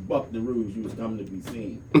 You bucked the rules, you was coming to be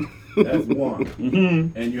seen. That's one.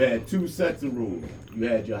 And you had two sets of rules. You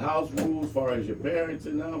had your house rules as far as your parents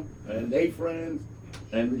and them, and they friends,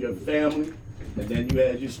 and your family. And then you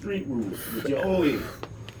had your street rules with your old head.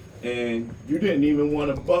 And you didn't even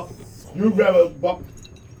want to buck. You never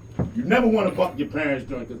want to buck your parents'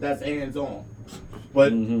 joint because that's hands on.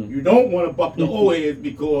 But you don't want to buck the old heads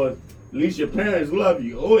because at least your parents love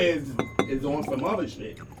you. Old heads is on some other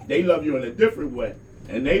shit. They love you in a different way.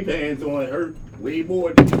 And they hands on hurt way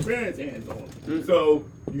more than your parents' hands on. So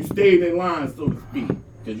you stayed in line, so to speak,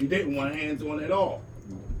 because you didn't want hands on at all.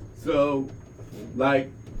 So, like,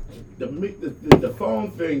 the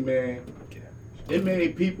phone thing, man, it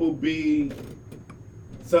made people be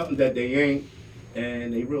something that they ain't,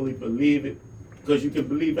 and they really believe it. Because you can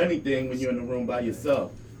believe anything when you're in the room by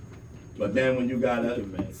yourself. But then when you gotta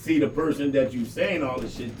see the person that you saying all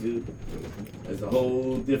this shit to, it's a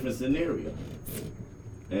whole different scenario.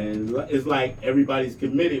 And it's like everybody's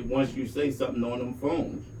committed once you say something on them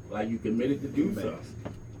phones. Like you committed to do something.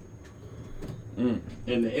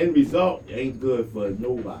 And the end result ain't good for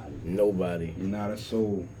nobody. Nobody. Not a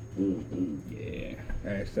soul. Yeah.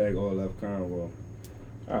 Hashtag all left Conwell.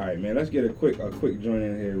 All right, man. Let's get a quick joint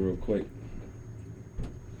in here real quick.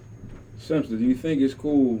 Simpson, do you think it's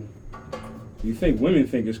cool? Do you think women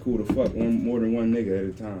think it's cool to fuck more than one nigga at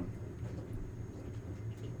a time?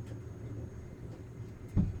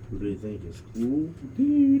 Do they think it's cool?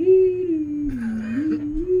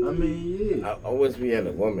 I mean, yeah. I wish we had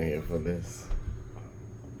a woman here for this.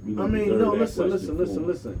 I mean, no,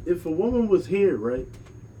 listen. If a woman was here, right,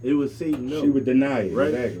 it would say no. She would deny it,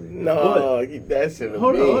 right? exactly. No, that shit.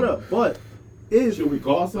 Hold up. But should we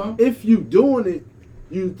call some? If you doing it,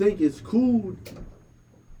 you think it's cool.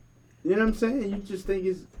 You know what I'm saying? You just think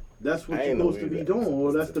that's what you're supposed to be doing,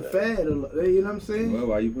 or that's the fad. You know what I'm saying? Well,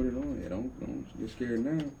 why you put it on? Yeah, don't get scared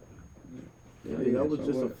now. Yeah, that was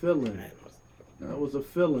just a feeling. That was a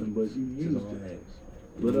feeling, but you used it.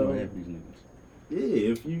 But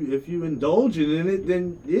yeah, if you indulging in it,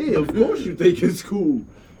 then yeah, of course you think it's cool.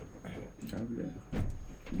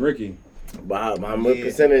 Bricky. But what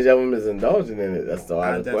percentage of them is indulging in it? That's the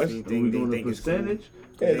hard question. Are we doing a percentage?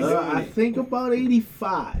 I think about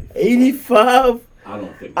 85. 85? I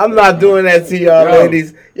don't think. I'm not doing that to y'all,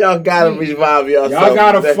 ladies. Y'all gotta revive yourself. Y'all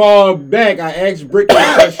gotta fall back. I asked Bricky a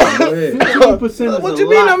question. 15% What you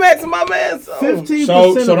mean I'm asking my man?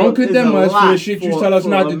 15%. So don't condemn us for the shit you tell us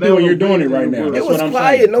not to do, and you're doing it right now. That's what I'm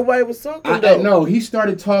quiet. saying. Nobody was talking though. No, he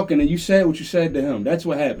started talking, and you said what you said to him. That's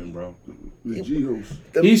what happened, bro. The G-host.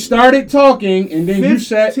 He started talking, and then you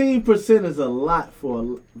said 15% is a lot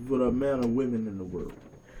for the amount of women in the world.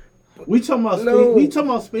 We talking about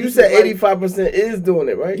spaces. You said 85% is doing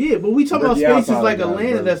it, right? Yeah, but we talking about spaces like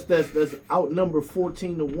Atlanta that's outnumbered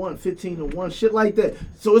 14-1, 15-1, shit like that.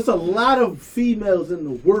 So it's a lot of females in the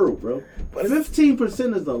world, bro. But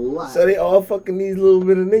 15% is a lot. So they all fucking these little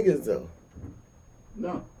bit of niggas though.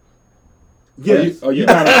 No. Yes. Oh, you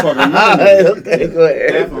gotta fucking know. Okay, go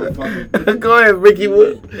ahead. Go ahead, Ricky.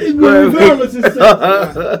 Regardless,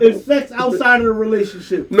 it's sex outside of the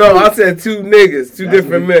relationship. No, I said two niggas, two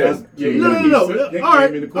different men. No. All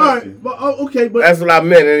right. But okay, but that's what I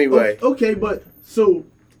meant anyway. Okay, but so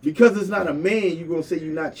because it's not a man, you gonna say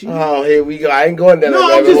you're not cheating? Oh, here we go. I ain't going down that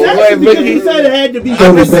rabbit hole. No, I'm just asking because you said it had to be.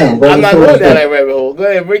 I'm not going down that rabbit hole. Go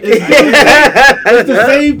ahead, Ricky. It's the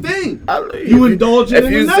same thing. You indulge in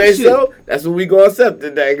If you that say shit. so, that's what we gonna accept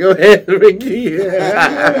today. Go ahead, Ricky.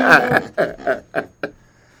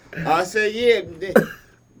 I said,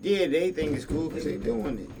 they think it's cool because they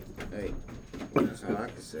doing it. Hey, that's all I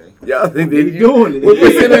can say. Y'all think they doing it? What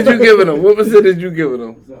percentage you giving them? What percentage you giving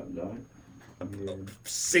them?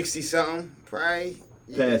 60 something, probably.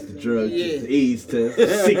 Pass the drugs, the AIDS test.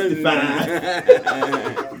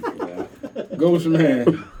 65. Ghost man.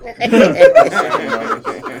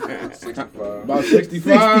 65. About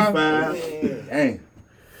 65. Dang.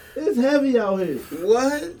 It's heavy out here.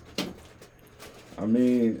 What? I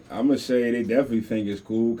mean, I'm gonna say they definitely think it's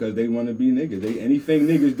cool because they want to be niggas. Anything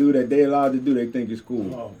niggas do that they allowed to do, they think it's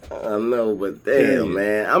cool. I know, but damn,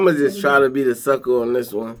 man, I'm gonna just try to be the sucker on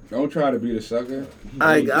this one. Don't try to be the sucker.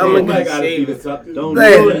 I'm gonna be the sucker. Don't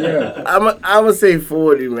do it. Yeah. I'm gonna say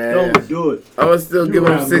 40, man. Don't do it. I'm gonna still give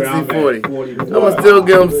him 60-40. I'm gonna still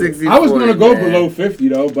give him 60-40. I was gonna go below 50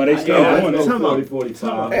 though, but they still doing it.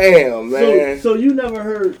 45. Damn, man. So you never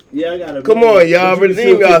heard? Yeah, I gotta. Come on, y'all,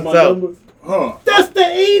 redeem yourself. Huh. That's the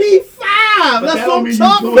 85. That's what I'm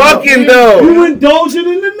talking about. Fucking though. You indulging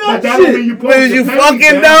in the nut shit. But you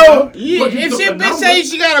fucking though? Yeah, if she bitch say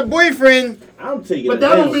she got a boyfriend, I'm taking but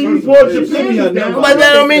that don't mean you bought your penny now. But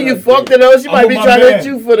that don't mean you fucked her though. She might be trying to hit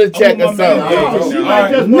you for the check or something. She might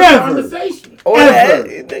just want conversation.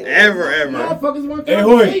 Ever. Motherfuckers want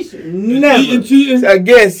conversation. Never.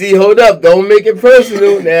 Again, see, hold up. Don't make it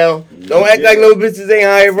personal now. Don't act like no bitches ain't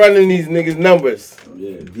high running these niggas' numbers.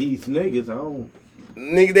 Yeah, these niggas,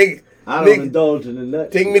 I don't indulge in the nut.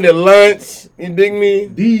 Take me to lunch. You dig me?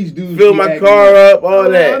 These dudes fill my car up, all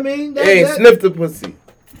that. I mean, they ain't sniff the pussy.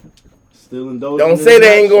 Still indulging. Don't say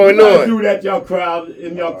that ain't going on. Do that, y'all crowd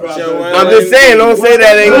in your crowd. I'm just saying, don't say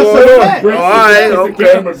that ain't going on. All right,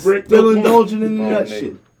 okay. Still indulging in the nut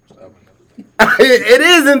shit. It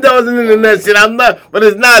is indulging in the nut shit. I'm not, but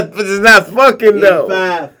it's not fucking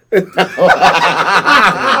though.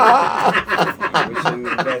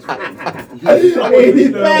 85.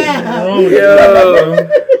 85. Yo,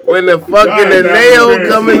 when the fucking the nail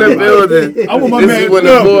come in the building, this is when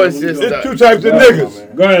the bullshit starts. Two types of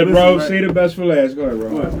niggas. Go ahead, bro. Say the best for last. Go ahead, bro.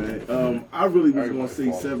 Go ahead, man. I really was gonna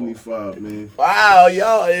say 75, man. Wow,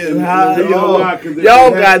 y'all is high.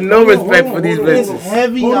 Y'all got no respect for these It's bitches.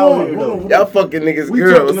 heavy out here though. Y'all fucking niggas We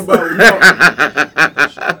girls. talking about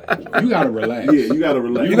You gotta relax. Yeah, you gotta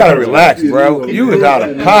relax. You gotta relax, bro. You was out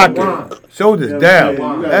of pocket. Shoulders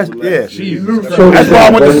down. That's That's why I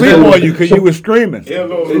went to sleep on you, because you was screaming.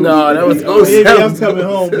 No, that was Baby, I'm coming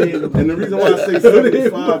home, baby. And the reason why I say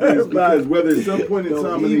 75 is because whether at some point in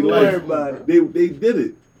time in their life, they did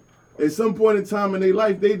it. At some point in time in their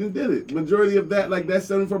life, they did it. Majority of that, like that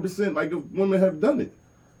 74%, like if women have done it.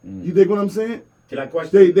 You dig what I'm saying? Can I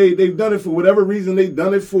question? They've done it for whatever reason they've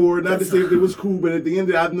done it for. Not to say if it was cool, but at the end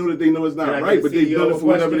of it, I know that they know it's not right, but they've done it for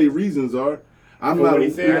whatever their reasons are. I'm not. They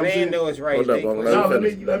didn't know it's right. Hold up, let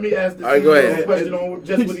me ask the All right, go ahead. question on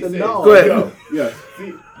just what he said. Go ahead. Yeah.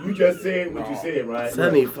 See, you just said what you said, right?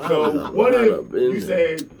 75. So what if you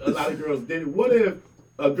said a lot of girls did it? What if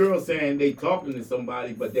a girl saying they talking to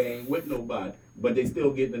somebody but they ain't with nobody, but they still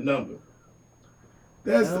getting the number?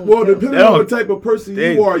 That's depending on what type of person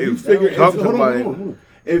you are, you figure. Hold on.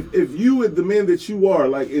 If you the man that you are,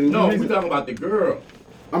 like, no, we're talking about the girl.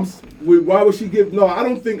 Why would she give? No, I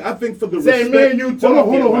don't think. I think for the Same respect. man you talking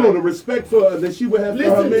Hold on. The respect for that she would have for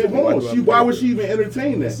her man. Hold on. Why would she even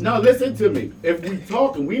entertain that? No, listen to me. If we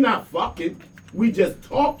talking, we not fucking. We just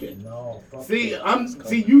talking. No. See,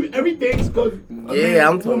 you. Everything's because. Yeah,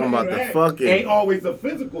 I'm talking about the fucking. Ain't always a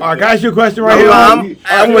physical. All right, can I ask you a question right here?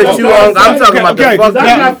 I'm with you on. I'm talking about the fucking.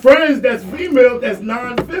 I got friends that's female that's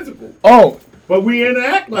non-physical. Oh. But we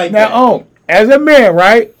interact like that. Now, as a man,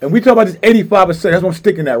 right, and we talk about this 85%, that's what I'm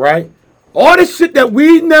sticking at, right? All the shit that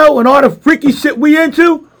we know and all the freaky shit we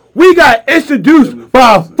into, we got introduced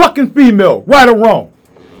by a fucking female, right or wrong.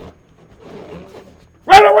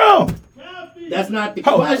 Right or wrong? That's not the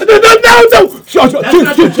question. No.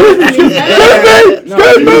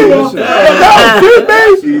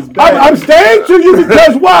 Excuse me. I'm saying to you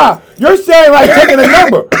because why? You're saying like taking a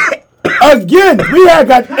number. Again, we had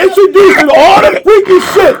got introduced to all the freaky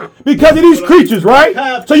shit because of these creatures, right?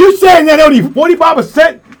 So you're saying that only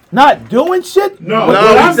 45% not doing shit? No,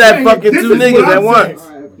 we said fucking two niggas at once.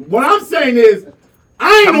 What I'm saying is,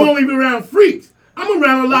 I ain't only around freaks. I'm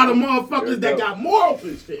around a lot of motherfuckers that got morals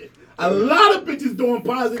and shit. A lot of bitches doing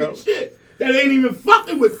positive shit that ain't even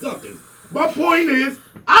fucking with something. My point is,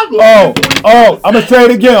 I'm gonna say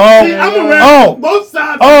it again. See, I'm around both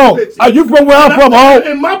sides of the bitches. Are you from where I'm from?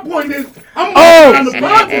 And my point is, I'm around the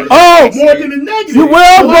positive more than the negative. You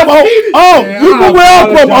where I'm from? You from where I'm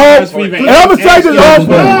from? And I'm gonna say this,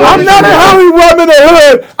 I'm not in Hollywood, I'm in the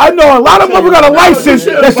hood. I know a lot of them got a license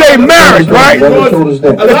that say marriage, right? A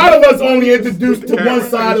lot of us only introduced to one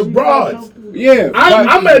side of broads. Yeah,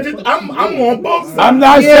 I'm on both sides. I'm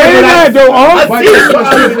not saying that, though.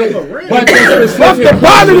 But the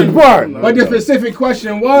positive part. But the specific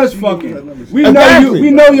question was fucking. We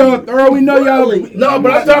know y'all thorough. We know y'all. No,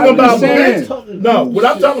 but I'm talking about no. What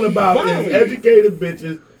I'm talking about is educated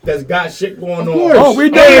bitches that's got shit going on. We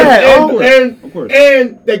know that.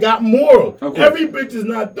 And they got moral. Every bitch is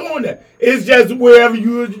not doing that. It's just wherever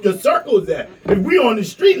your circle is at. If we on the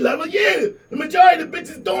street level, yeah, the majority of the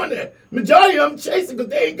bitches doing that. Majority of them chasing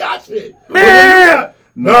because they ain't got shit. Man.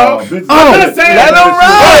 No, I'm not saying let them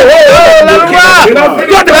ride.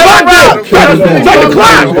 Let the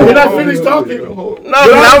clock. Did I finish talking? No,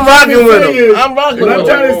 I'm rocking with him. I'm rocking with him. What I'm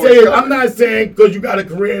trying to say is, I'm not saying because you got a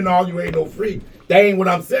career and all, you ain't no freak. That ain't what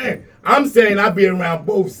I'm saying. I'm saying I be around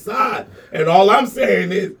both sides, and all I'm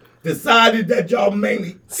saying is decided that y'all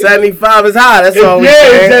mainly 75 is high. That's all. Yeah,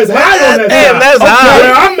 it's just high on that side. That's high.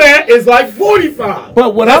 Where I'm at is like 45.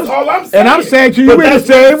 But that's all I'm saying. And I'm saying to you, we're in the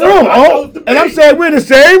same room. And I'm saying we're in the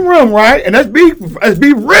same room, right? And let's be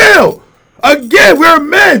real. Again, we're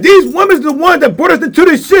men. These women's the ones that brought us into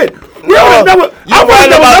this shit. We on another. I'm on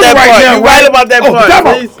another level right now. You're right about that part.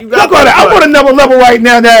 Look at it. I'm on another level right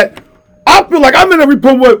now that I feel like I'm in a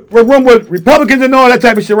room with Republicans and all that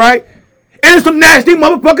type of shit, right? And there's some nasty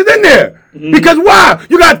motherfuckers in there. Because why?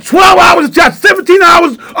 You got 12 hours of chat, 17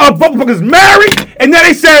 hours of motherfuckers married, and then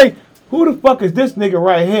they say, who the fuck is this nigga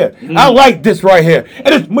right here? I like this right here.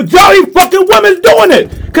 And it's majority fucking women doing it.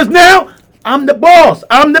 Because now, I'm the boss.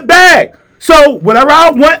 I'm the bag. So whatever I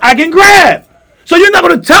want, I can grab. So you're not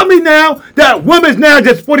going to tell me now that women's now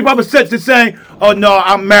just 45% just saying, oh no,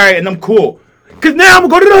 I'm married and I'm cool. Because now I'm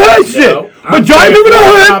going to go to the hood shit. Majority of the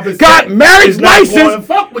hood got marriage license.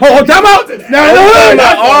 Hold time out. Now in the hood.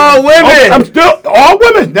 All women. I'm still all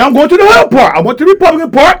women. Now I'm going to the hood part. I went to the Republican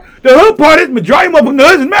part. The hood part is majority of the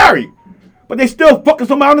hood is married. But they still fucking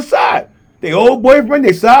somebody on the side. They old boyfriend,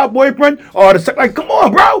 they side boyfriend, or the like, come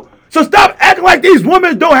on, bro. So stop acting like these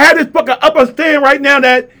women don't have this fucking upper stand right now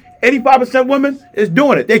that 85% women is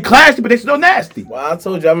doing it. They classy, but they still nasty. Well, I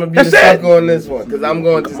told you I'm going to be the sucker on this one. Because I'm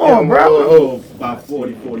going to give him a little hope. About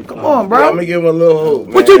 40. Come on, bro. I'm going to give him a little hope,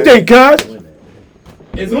 man. What you think, cuz?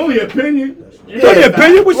 It's only opinion. What's your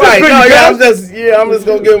opinion? What's your Right, opinion, no, guys? I'm just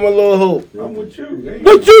gonna give him a little hope. I'm with you.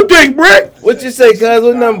 What you think, Brick? What you say, cuz?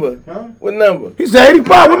 What number? What number? He said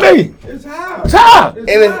 85 with me. It's high. It's high.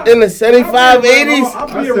 In the 75, 80s?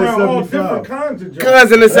 I'll be around all different kinds of jobs.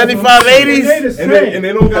 Cuz in the 75, 80s? They the same. And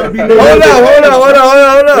they don't gotta be. Hold on.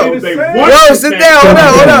 Yo, sit down.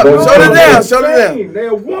 Hold on. Shoulder down. They're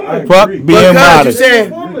a woman. Fuck But being modest.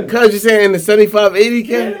 cuz you saying in the 75, 80,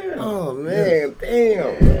 K? Oh, man.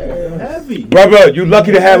 Damn. Heavy. Brother, you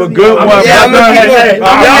lucky to have a good one. Yeah, I'm lucky.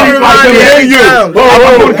 I'm commending you. I'm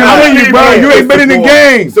commending you, bro. You ain't been in the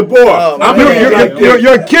game. Support.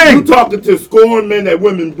 You're a king. You talking to scoring men that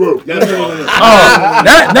women broke. That's all.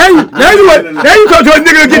 Now you talk to a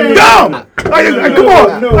nigga to get dumb. Like, come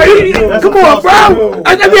on, come on, bro.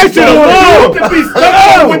 I think that shit on. You can be stuck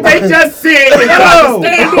on what they just said and try to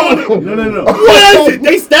stand on it. No. What is it?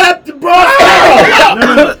 They stabbed the bro.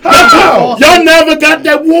 Y'all never got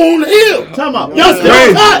that wound healed. Time out. Y'all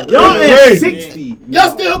still cut. Y'all at 60. Y'all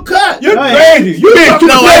still cut. You're crazy. You ain't too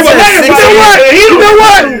crazy. You know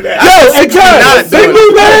what? Yo, hey, Cuz, big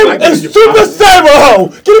blue man is super saver hoe.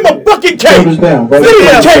 Give him a bucket cake. Give him a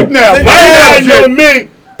cake now. I know me.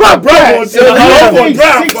 My brother on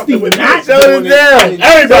drive. Take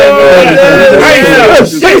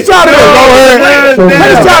a shot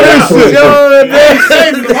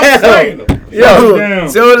of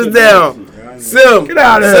this. Shoulder down. Sim, get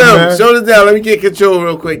out of here, man. Shoulder down. Let me get control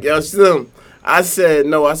real quick, yo. Sim, I said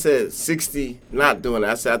 60, not doing it.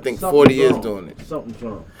 I said I think 40 is doing it. Something's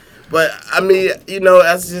wrong. But I mean,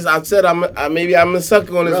 that's just. I said maybe I'm a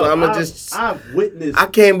sucker on this one. I've witnessed. I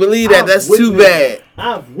can't believe that. That's too bad.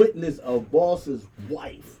 I've witnessed a boss's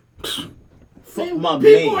wife. Fuck my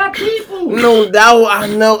People man. are people. No doubt. I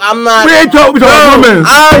know. I'm not. We ain't talking women.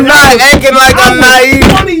 I'm not acting like I'm naive.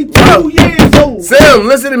 22 years old. Sim,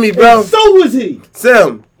 listen to me, bro. And so was he.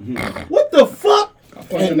 Sim. What the fuck?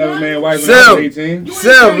 Another man wife when I was 18.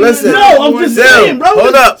 Sim, listen. No, I'm just saying, bro.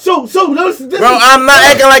 Hold up. So this bro, I'm not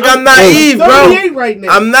acting like I'm naive, bro. 38 right now.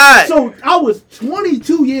 I'm not. So I was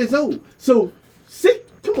 22 years old. So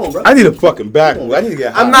come on, bro. I need a fucking backwood. I need to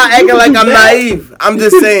get high. I'm not acting like I'm naive. I'm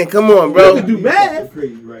just saying, come on, bro. You can do math.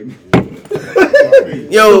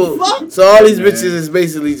 Yo, so all these bitches is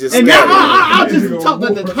basically just. And now I'll just talk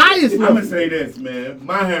at the highest level. I'm gonna say this, man.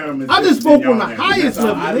 My harem is. I just spoke on the highest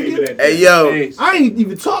level, nigga. Hey, yo. I ain't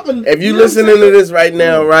even talking. If you listening to this right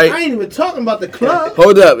now, right? I ain't even talking about the club.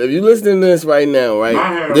 Hold up. If you listening to this right now,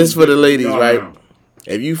 right? This for the ladies, right?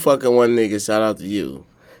 If you fucking one nigga, shout out to you.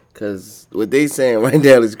 Cause what they saying right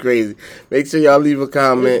now is crazy. Make sure y'all leave a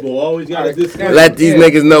comment. Let these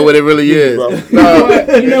niggas know what it really is. No, you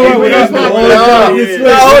know what?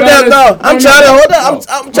 Hold up, no. I'm trying to hold up.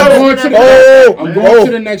 I'm trying to. I'm going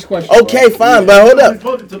to the next question. Okay, fine, but hold up.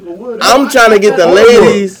 I'm trying to get the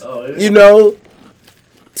ladies,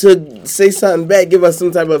 to say something back, give us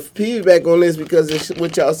some type of feedback on this because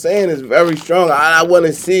what y'all saying is very strong. I want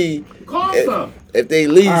to see. If they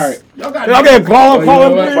lease, all right. Y'all get call him. I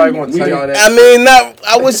mean,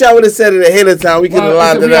 I wish I would have said it ahead of time. We could have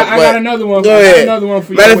lined it up. I got another one. Go ahead. Another one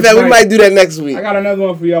for Matter of fact, we might do that next week. I got another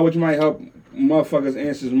one for y'all, which might help motherfuckers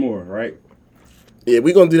answers more, right? Yeah,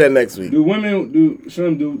 we gonna do that next week. Do women do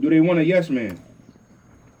they want a yes man?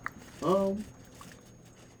 Damn,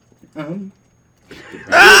 you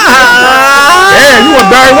want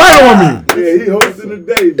Barry White on me? Yeah, he hosting the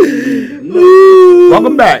day.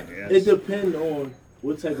 Welcome back. It depends on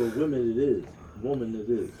what type of woman it is,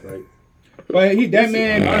 right? But that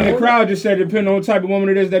man in the crowd just said depending on what type of woman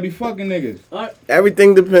it is that be fucking niggas.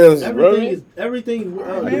 Everything depends, Everything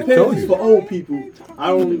depends for old people. I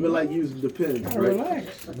don't even like using depends, right?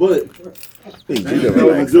 Relax. But You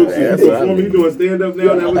doing stand up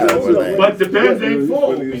now? But depends ain't for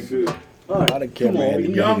old people. All right, come on,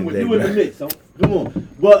 young with you in the mix. Come on,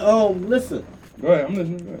 but listen. Go ahead, I'm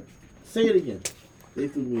listening. Go ahead. Say it again. They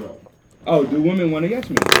threw me off. Oh, do women want a yes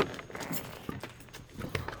man?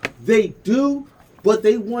 They do, but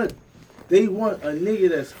they want a nigga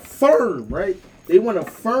that's firm, right? They want a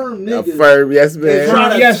firm nigga. A firm yes man.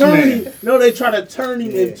 They try to turn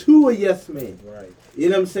him into a yes man. Right. You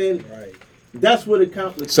know what I'm saying? Right. That's what it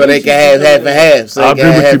complicates. So they can have half and half. So I agree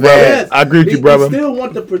with you, brother. Yes. I agree with you, brother. They still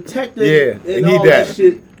want the protector. Yeah, they and need all that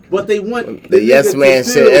shit. But they want the yes man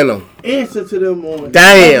shit in them. Answer to them on.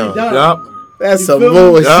 Damn. Yup. That's some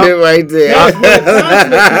bullshit right there. That's what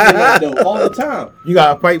conflict though, all the time. You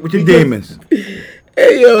gotta fight with your demons.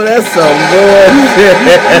 Hey yo, that's some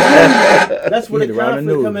bullshit. That's where the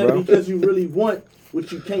conflict come in because you really want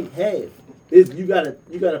what you can't have. Is you gotta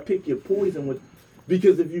pick your poison with,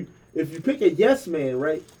 because if you pick a yes man,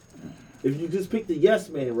 right? If you just pick the yes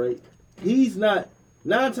man, right? He's not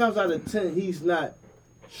 9 times out of 10, he's not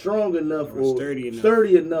strong enough or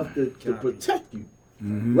sturdy enough to protect you,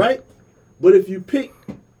 right? But if you pick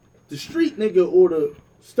the street nigga or the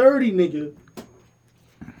sturdy nigga,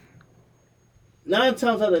 9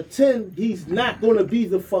 times out of 10, he's not gonna be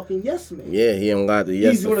the fucking yes man. Yeah, he don't got the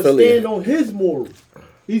yes He's gonna affiliate. stand on his morals.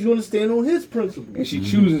 He's gonna stand on his principles. And she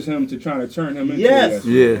chooses him to try to turn him into Yes. a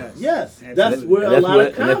Yes. Yes. That's where a lot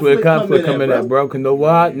of conflict come in at, bro. Cause know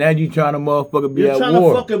why? Now you trying to motherfucker be You're at trying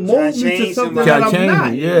war. to fucking mold me to something that I'm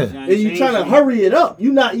not. And you trying to hurry it up.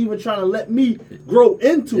 You're not even trying to let me grow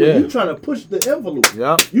into it. You trying to push the envelope.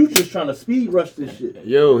 You just trying to speed rush this shit.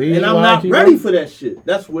 Yo, and I'm not ready for that shit.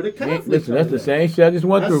 That's where the conflict Listen, that's the same shit I just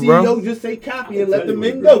went through, I see bro. yo just say copy and let the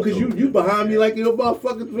men go. Cause you behind me like your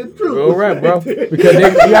motherfuckers been through. All right, bro.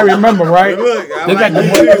 Because you gotta remember, right? Look, they got the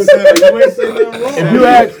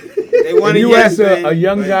if you ask a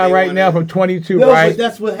young guy right now from 22, right? But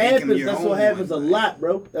that's what happens. That's what happens a lot,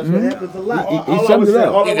 bro. That's what happens a lot. He sums it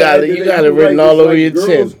up. You got it written all over your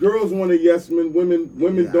chin. Girls want a yes man. Women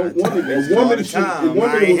don't want a yes man. A woman will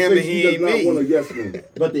say she does not want a yes man.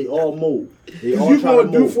 But they all move. Because you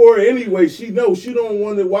gonna do for her anyway. She knows she don't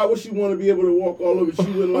want to. Why would she want to be able to walk all over?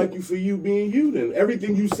 She wouldn't like you for you being you. Then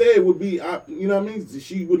everything you said would be, you know what I mean?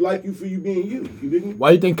 She would like you for you being you. You didn't?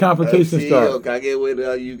 Why you think confrontation start? Can I get with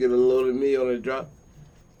you get a load of me on the drop?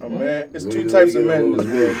 Oh, man, it's 2 types of men in this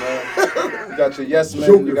world, man. You got your yes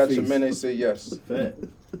men, you got your men that say yes.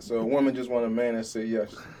 So a woman just want a man that say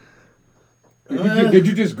yes. Did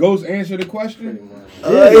you just ghost answer the question? And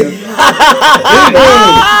that's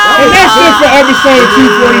it for episode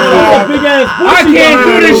 245. I can't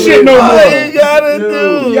do this shit no more. You gotta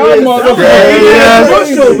do. Y'all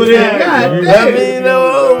motherfuckers. Over there.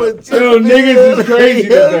 Yo, niggas is crazy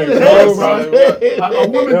today, bro. A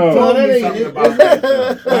woman told me something about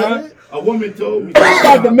that. A woman told me.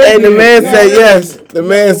 And the man said yes. The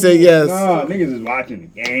man said yes. Nah, niggas is watching the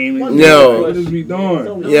game. Yo. What is we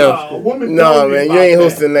doing? Yo. No, man, you ain't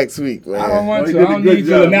hosting next week, man. I don't want to. I don't need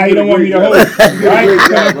to. Now he don't want me to host. Right?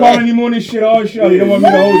 Because I'm calling him on this shit all show. He don't want me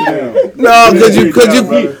to host now. No, cause you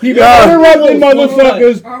He been interrupting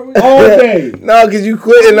motherfuckers all day. No, cause you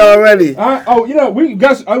quitting already. Oh, you know, we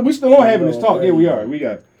still on having this talk. Yeah, we are. We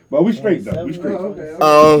got. But we straight though. We straight.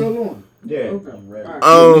 Yeah.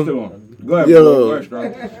 Still on. Go ahead, yo.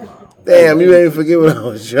 Damn, you made me forget what I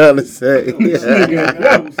was trying to say.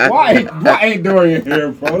 Why ain't Dorian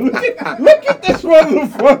here, bro? Look at this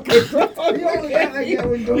motherfucker, bro.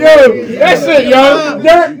 Yo, that's it, yo. You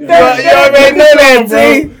already know that,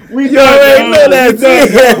 T. We you already know that,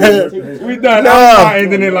 T. We done. No. I'm not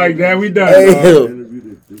ending it like that. We done.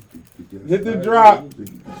 Hit the drop.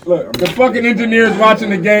 Look, the fucking engineer's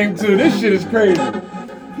watching the game, too. This shit is crazy.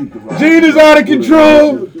 Gene is out of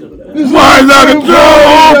control. This Mine's out of control.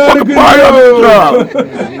 All fucking party out of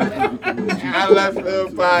control. I left the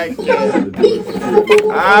podcast.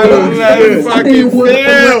 I left fucking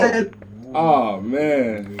film. Oh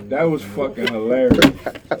man, that was fucking hilarious.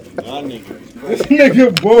 This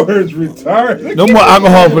nigga Board's retarded. No more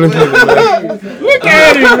alcohol for this nigga, man. Look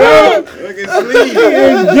at him, bro. Look at Sleep.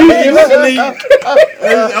 Look at Sleep.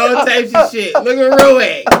 All types of shit. Look at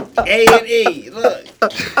Rowan. A&E. Look.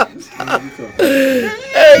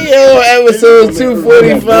 Hey, yo, episode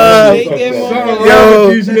 245. Yo,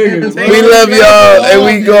 we love y'all and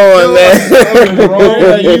we going,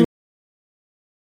 man.